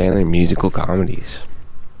 Adam Sandler musical comedies.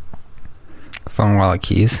 Phone, wallet,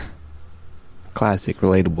 keys. Classic,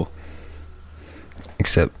 relatable.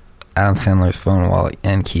 Except Adam Sandler's phone wallet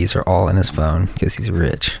and keys are all in his phone because he's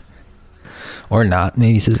rich. Or not.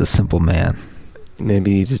 Maybe he's just a simple man.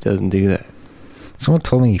 Maybe he just doesn't do that. Someone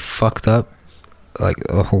told me he fucked up like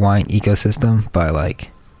a Hawaiian ecosystem by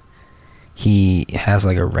like he has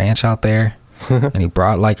like a ranch out there and he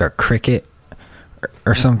brought like a cricket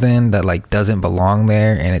or something that like doesn't belong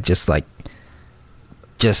there, and it just like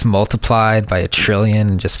just multiplied by 1 trillion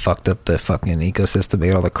and just fucked up the fucking ecosystem,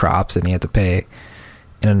 ate all the crops, and he had to pay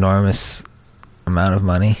an enormous amount of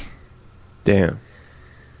money. Damn.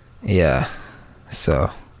 Yeah.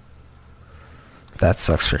 So that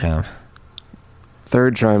sucks for him.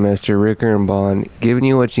 Third trimester, Ricker and Bond giving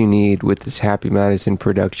you what you need with this Happy Madison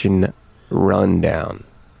production rundown.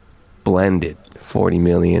 Blended 40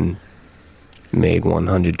 million, made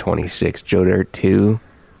 126. Joe Dirt 2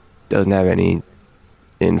 doesn't have any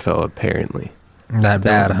info apparently. Not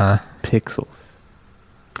bad, huh? Pixels.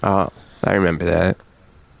 Oh, I remember that.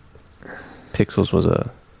 Pixels was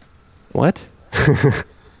a what?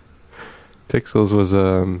 Pixels was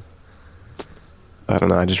I don't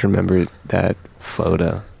know, I just remember that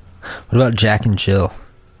photo. What about Jack and Jill?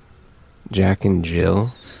 Jack and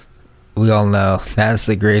Jill? We all know that's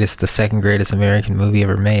the second greatest American movie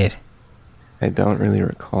ever made. I don't really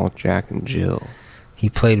recall Jack and Jill. He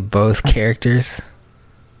played both characters.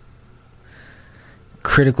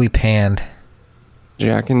 Critically panned.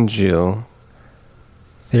 Jack and Jill.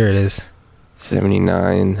 There it is.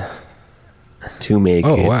 79 to make it.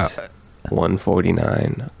 Oh, wow.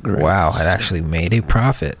 149. Gross. Wow, it actually made a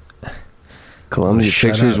profit. Columbia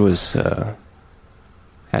Pictures was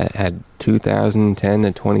had 2010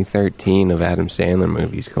 to 2013 of Adam Sandler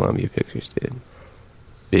movies. Columbia Pictures did.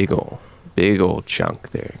 Big old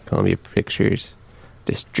chunk there. Columbia Pictures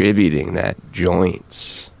distributing that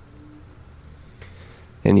joints.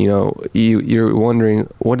 And you know, you're wondering,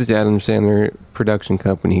 what is Adam Sandler production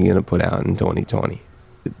company going to put out in 2020?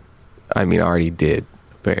 I mean, already did,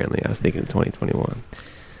 apparently. I was thinking 2021.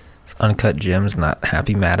 It's Uncut Gems, not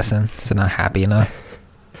Happy Madison. Is it not happy enough?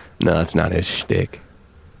 No, it's not his shtick.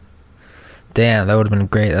 Damn, that would have been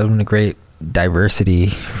great. That would have been a great diversity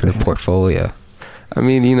for the portfolio. I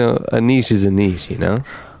mean, you know, a niche is a niche, you know?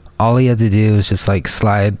 All he had to do was just like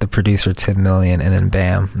slide the producer 10 million and then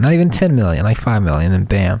bam. Not even 10 million, like 5 million, and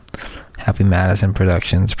bam. Happy Madison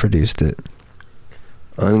Productions produced it.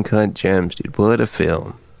 Uncut Gems, dude. What a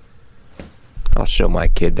film. I'll show my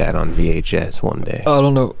kid that on VHS one day. I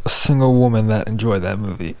don't know a single woman that enjoyed that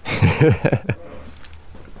movie.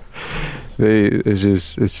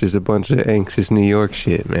 It's just a bunch of anxious New York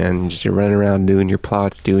shit, man. You're running around doing your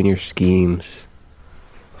plots, doing your schemes.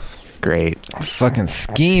 Great. Fucking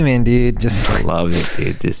scheming, dude. Just love it,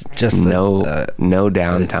 dude. Just no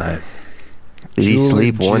downtime. Did he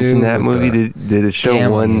sleep once in that movie? Did it show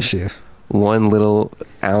one little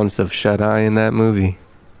ounce of shut eye in that movie?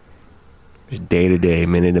 Day to day,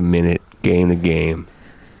 minute to minute, game to game.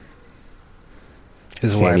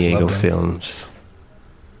 His San wife Diego loved him. Films.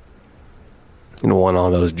 And won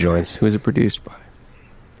all those joints. Who was it produced by?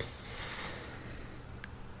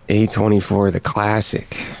 A24, the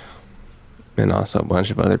classic. And also a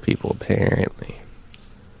bunch of other people, apparently.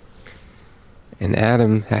 And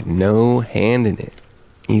Adam had no hand in it.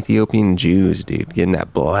 Ethiopian Jews, dude, getting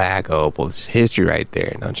that black opal. It's history right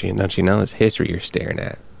there. Don't you know? It's history you're staring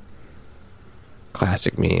at.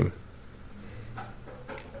 Classic meme.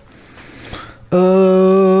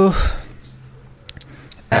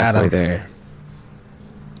 Adam. There.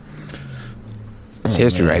 It's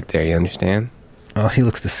history right there, you understand? Oh, he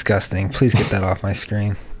looks disgusting. Please get that off my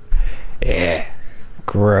screen. Yeah.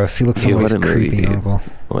 Gross. He looks like a creepy uncle.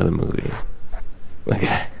 What a movie. Look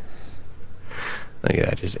at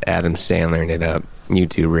that. Just Adam Sandler it up. You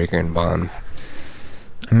two, Ricker and Bond.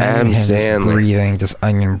 Imagine Adam him Sandler. just breathing just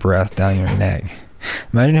onion breath down your neck.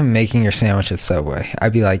 Imagine him making your sandwich at Subway.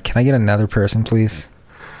 I'd be like, can I get another person, please?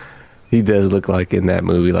 He does look like in that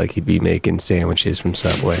movie like he'd be making sandwiches from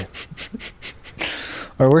Subway.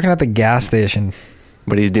 Or working at the gas station.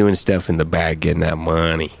 But he's doing stuff in the back, getting that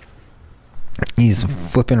money. He's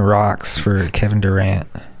flipping rocks for Kevin Durant.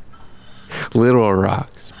 Literal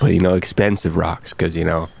rocks. But, expensive rocks because,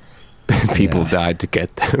 people died to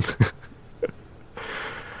get them.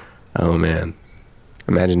 Oh, man.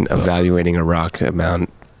 Imagine evaluating a rock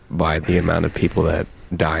amount by the amount of people that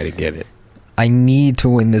die to get it. I need to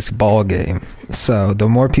win this ball game. So the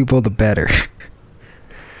more people, the better.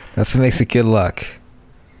 That's what makes it good luck.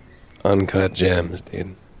 Uncut Gems,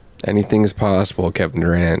 dude. Anything's possible, Kevin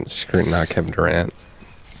Durant. Not Kevin Durant.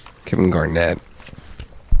 Kevin Garnett.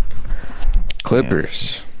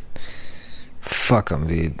 Clippers. Man. Fuck them,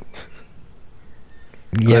 dude.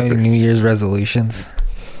 You have any New Year's resolutions?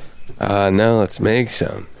 No, let's make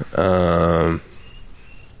some.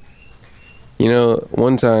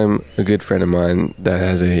 One time a good friend of mine that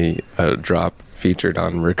has a drop featured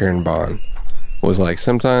on Ricker and Bond was like,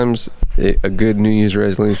 sometimes a good New Year's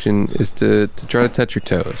resolution is to try to touch your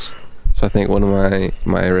toes. So I think one of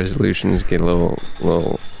my resolutions, get a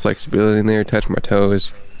little flexibility in there, touch my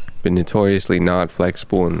toes. Been notoriously not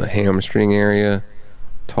flexible in the hamstring area.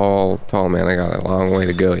 Tall man, I got a long way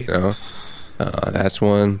to go, That's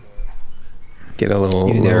one. Get a little...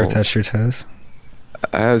 You never touched your toes?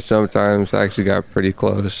 I have sometimes. I actually got pretty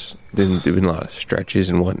close. Didn't do a lot of stretches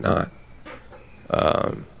and whatnot.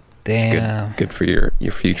 Damn. Good for your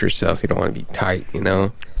future self. You don't want to be tight,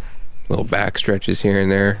 Little back stretches here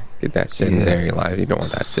and there. Get that sedentary life. You don't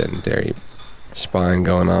want that sedentary spine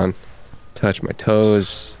going on. Touch my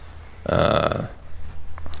toes.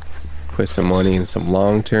 Put some money in some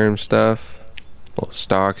long-term stuff. Little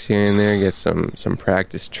stocks here and there. Get some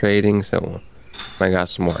practice trading. So when I got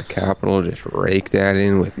some more capital, just rake that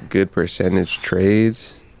in with good percentage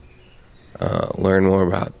trades. Learn more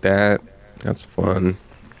about that. That's fun.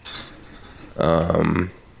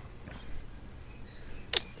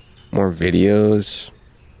 More videos.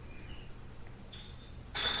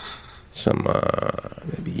 Some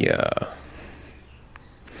maybe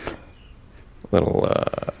little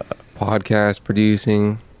podcast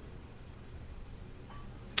producing.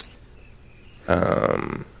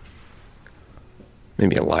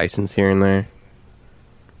 Maybe a license here and there.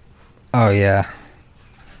 Oh yeah.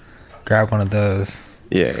 Grab one of those.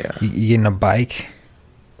 Yeah. You getting a bike?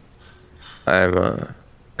 I'm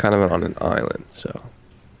kind of on an island, so.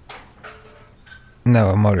 No,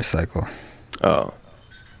 a motorcycle. Oh.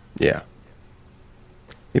 Yeah.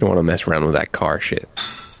 You don't want to mess around with that car shit.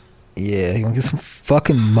 Yeah, you want to get some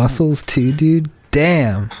fucking muscles too, dude?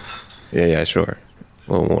 Damn. Yeah, sure.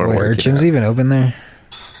 A little more. Wait, are gyms even open there?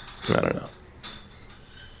 I don't know.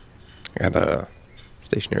 I got a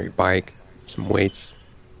stationary bike, some weights.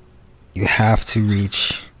 You have to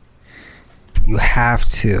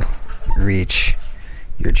reach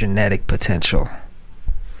your genetic potential.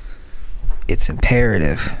 It's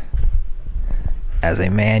imperative. As a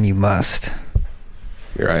man, you must.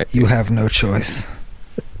 You're right. You have no choice.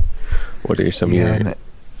 What are some of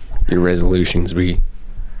your resolutions be?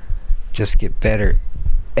 Just get better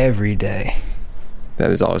every day.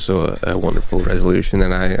 That is also a wonderful resolution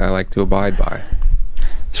that I like to abide by.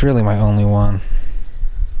 It's really my only one.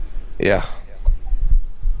 Yeah.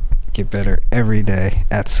 Get better every day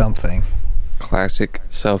at something. Classic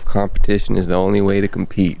self-competition is the only way to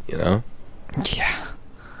compete, Yeah.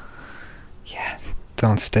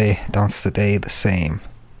 Don't stay the same.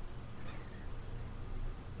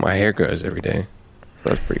 My hair grows every day, so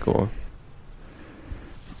that's pretty cool.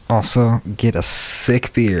 Also, get a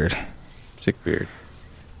sick beard. Sick beard.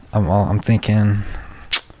 I'm thinking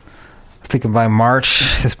by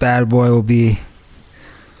March this bad boy will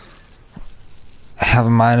have a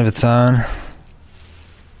mind of its own.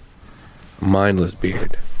 Mindless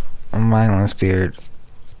beard. A mindless beard.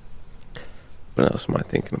 What else am I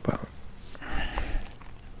thinking about?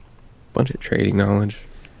 Bunch of trading knowledge.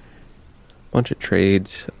 Bunch of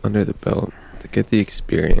trades under the belt to get the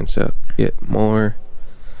experience up, to get more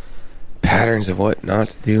patterns of what not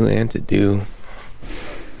to do and to do.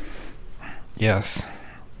 Yes.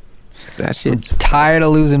 That shit's tired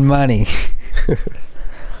of losing money.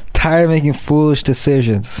 Tired of making foolish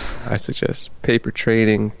decisions. I suggest paper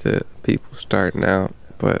trading to people starting out,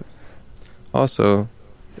 but also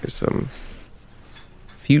there's some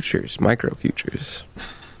futures, micro futures.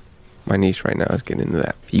 My niche right now is getting into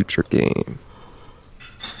that future game.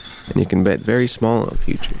 And you can bet very small on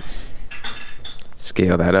futures.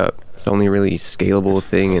 Scale that up. It's the only really scalable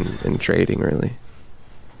thing in trading, really.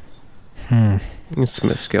 You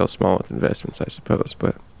can scale small with investments, I suppose,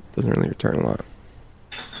 but it doesn't really return a lot.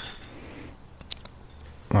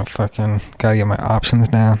 I fucking gotta get my options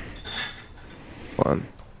down. Fun.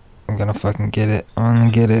 I'm gonna fucking get it. I'm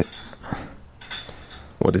gonna get it.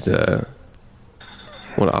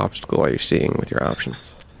 What obstacle are you seeing with your options?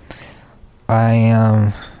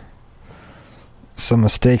 Some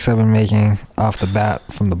mistakes I've been making off the bat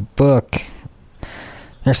from the book.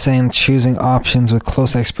 They're saying choosing options with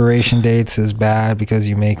close expiration dates is bad because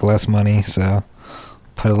you make less money, so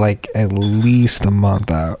put it like at least a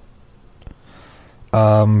month out.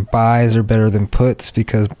 Buys are better than puts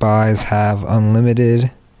because buys have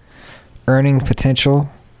unlimited earning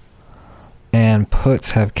potential and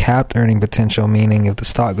puts have capped earning potential, meaning if the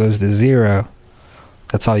stock goes to zero,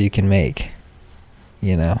 that's all you can make,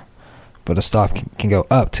 but a stock can go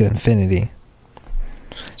up to infinity.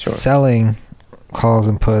 Sure. Selling calls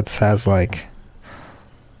and puts has like,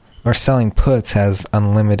 or selling puts has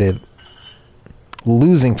unlimited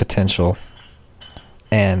losing potential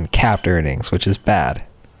and capped earnings, which is bad.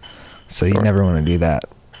 So you never want to do that.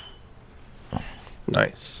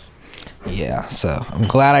 Nice. Yeah, so I'm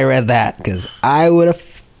glad I read that, because I would have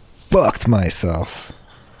fucked myself.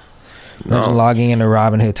 Logging into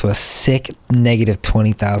Robinhood to a sick negative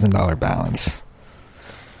 $20,000 balance.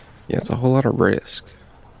 Yeah, it's a whole lot of risk.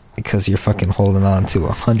 Because you're fucking holding on to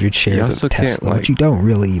 100 shares of Tesla, which you don't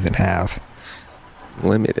really even have.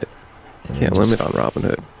 Limit it. Can't limit on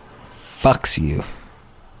Robinhood. Fucks you.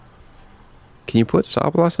 Can you put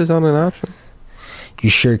stop losses on an option?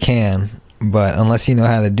 You sure can, but unless you know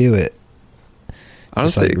how to do it.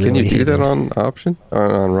 Honestly, like can you do that on option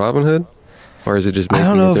on Robinhood, or is it just making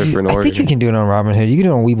a different order? I think you can do it on Robinhood. You can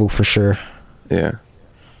do it on Webull for sure. Yeah,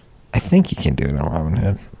 I think you can do it on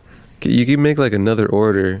Robinhood. You can make like another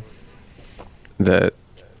order that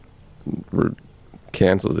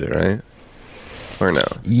cancels it, right? Or no?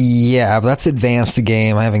 Yeah, but that's advanced the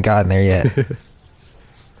game. I haven't gotten there yet.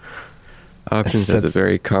 Options has a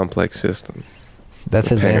very complex system.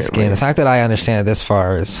 That's advanced game. The fact that I understand it this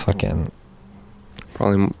far is fucking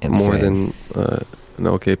probably insane. More than an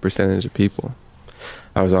okay percentage of people.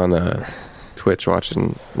 I was on Twitch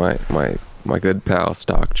watching my good pal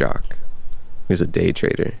Stock Jock. He's a day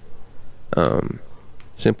trader.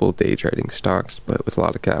 Simple day trading stocks, but with a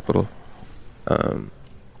lot of capital.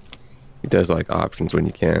 He does like options when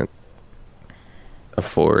you can't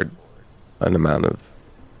afford an amount of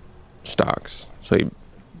stocks, so he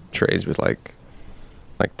trades with like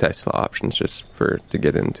Tesla options just to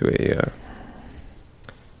get into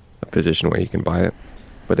a position where you can buy it.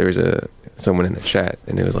 But there was someone in the chat,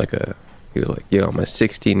 and he was like, yo, I'm a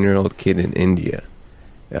 16-year-old kid in India.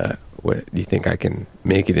 What do you think I can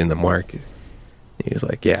make it in the market? And he was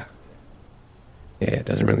like, yeah, it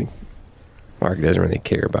doesn't really. Market doesn't really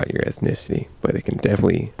care about your ethnicity, but it can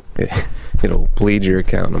definitely it'll bleed your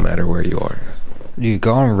account no matter where you are. You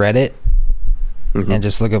go on Reddit and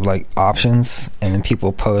just look up like options, and then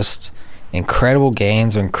people post incredible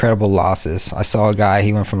gains or incredible losses. I saw a guy,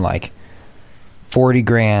 he went from like 40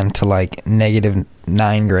 grand to like negative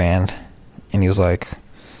 9 grand, and he was like,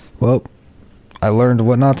 well, I learned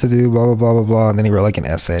what not to do, blah blah blah blah blah, and then he wrote like an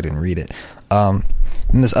essay. I didn't read it. And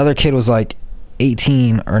this other kid was like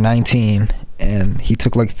 18 or 19, and he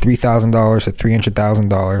took like $3,000 to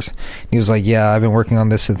 $300,000. He was like, yeah, I've been working on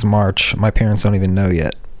this since March. My parents don't even know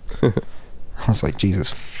yet. I was like, Jesus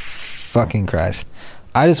fucking Christ.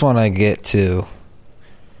 I just want to get to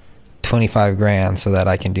 25 grand so that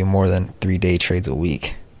I can do more than 3 day trades a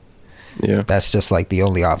week. Yeah, that's just like the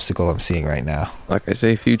only obstacle I'm seeing right now. Like I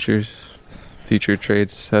say, future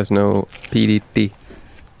trades has no PDT.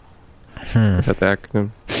 Is that the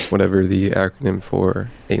acronym? Whatever the acronym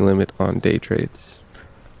for a limit on day trades.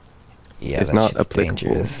 Yeah, it's not applicable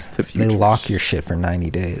dangerous. To futures. They lock your shit for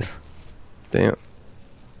 90 days. Damn.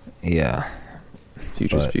 Yeah.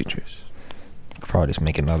 Futures. You could probably just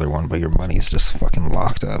make another one, but your money's just fucking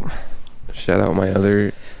locked up. Shout out my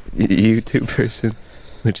other YouTube person,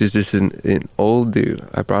 which is just an old dude.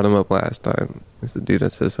 I brought him up last time. It's the dude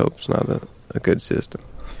that says hope's not a good system.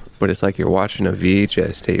 But it's like you're watching a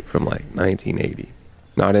VHS tape from like 1980.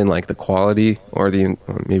 Not in like the quality or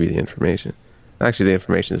maybe the information. Actually, the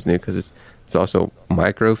information is new because it's also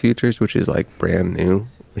micro futures, which is like brand new,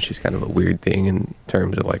 which is kind of a weird thing in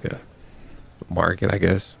terms of like a market, I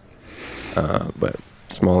guess. But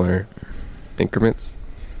smaller increments.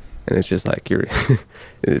 And it's just like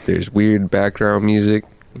there's weird background music.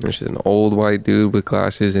 There's just an old white dude with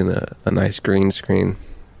glasses and a nice green screen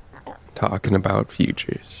talking about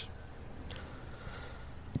futures.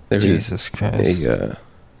 There Jesus Christ. A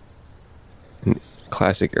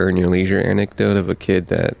classic earn your leisure anecdote of a kid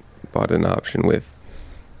that bought an option with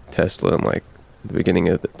Tesla in like the beginning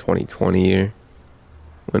of the 2020 year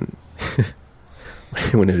when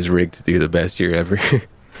when it was rigged to do the best year ever.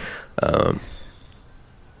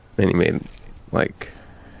 And he made like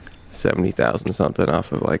 70,000 something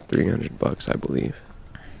off of like $300, I believe.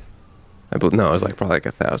 No, it was like probably like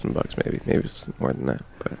 $1,000 maybe. Maybe it's more than that,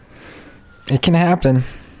 but it can happen.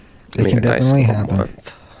 It can definitely happen.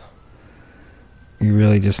 You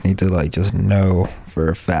really just need to like just know for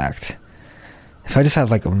a fact. If I just have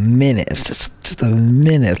like a minute, just a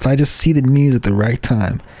minute. If I just see the news at the right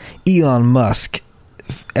time, Elon Musk,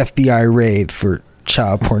 FBI raid for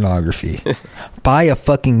child pornography. Buy a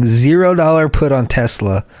fucking $0 put on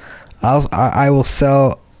Tesla. I will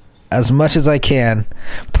sell as much as I can,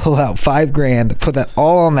 pull out $5 grand, put that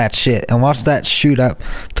all on that shit, and watch that shoot up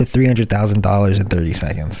to $300,000 in 30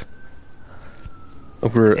 seconds.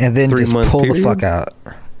 over and then just pull the fuck out.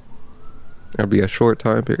 That'd be a short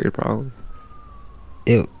time period, probably.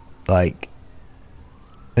 It like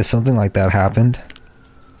if something like that happened,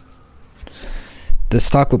 the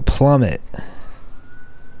stock would plummet.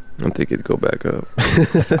 I think it'd go back up.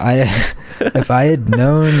 If I had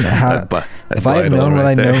known how, if I had known what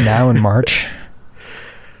I know now in March.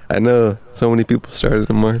 I know so many people started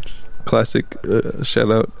in March. Classic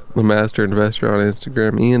shout out the master investor on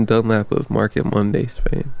Instagram, Ian Dunlap of Market Mondays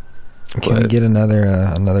fame. Can we get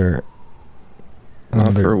another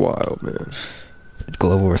for a while, man?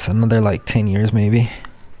 Global, another like 10 years maybe.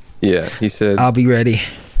 Yeah, he said I'll be ready.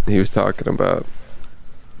 He was talking about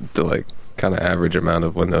the like kind of average amount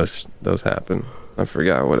of when those happen. I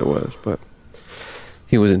forgot what it was, but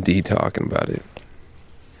he was indeed talking about it.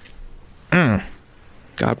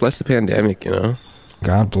 God bless the pandemic, you know.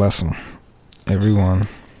 God bless them, everyone.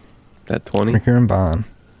 That 20. Ricker and Bond.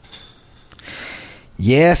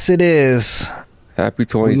 Yes, it is. Happy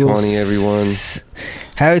 2020, everyone.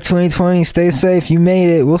 Happy 2020. Stay safe. You made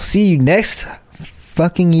it. We'll see you next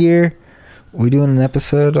fucking year. We're doing an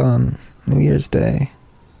episode on New Year's Day.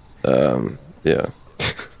 Yeah.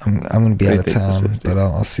 I'm gonna be out of town, but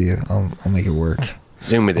I'll see you. I'll make it work.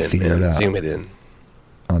 Zoom it in, man. Zoom it in.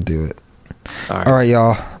 I'll do it. All right,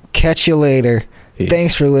 y'all. Catch you later. Peace.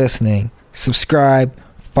 Thanks for listening. Subscribe,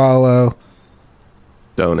 follow,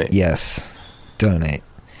 donate. Yes, donate.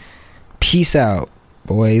 Peace out,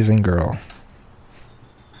 boys and girls.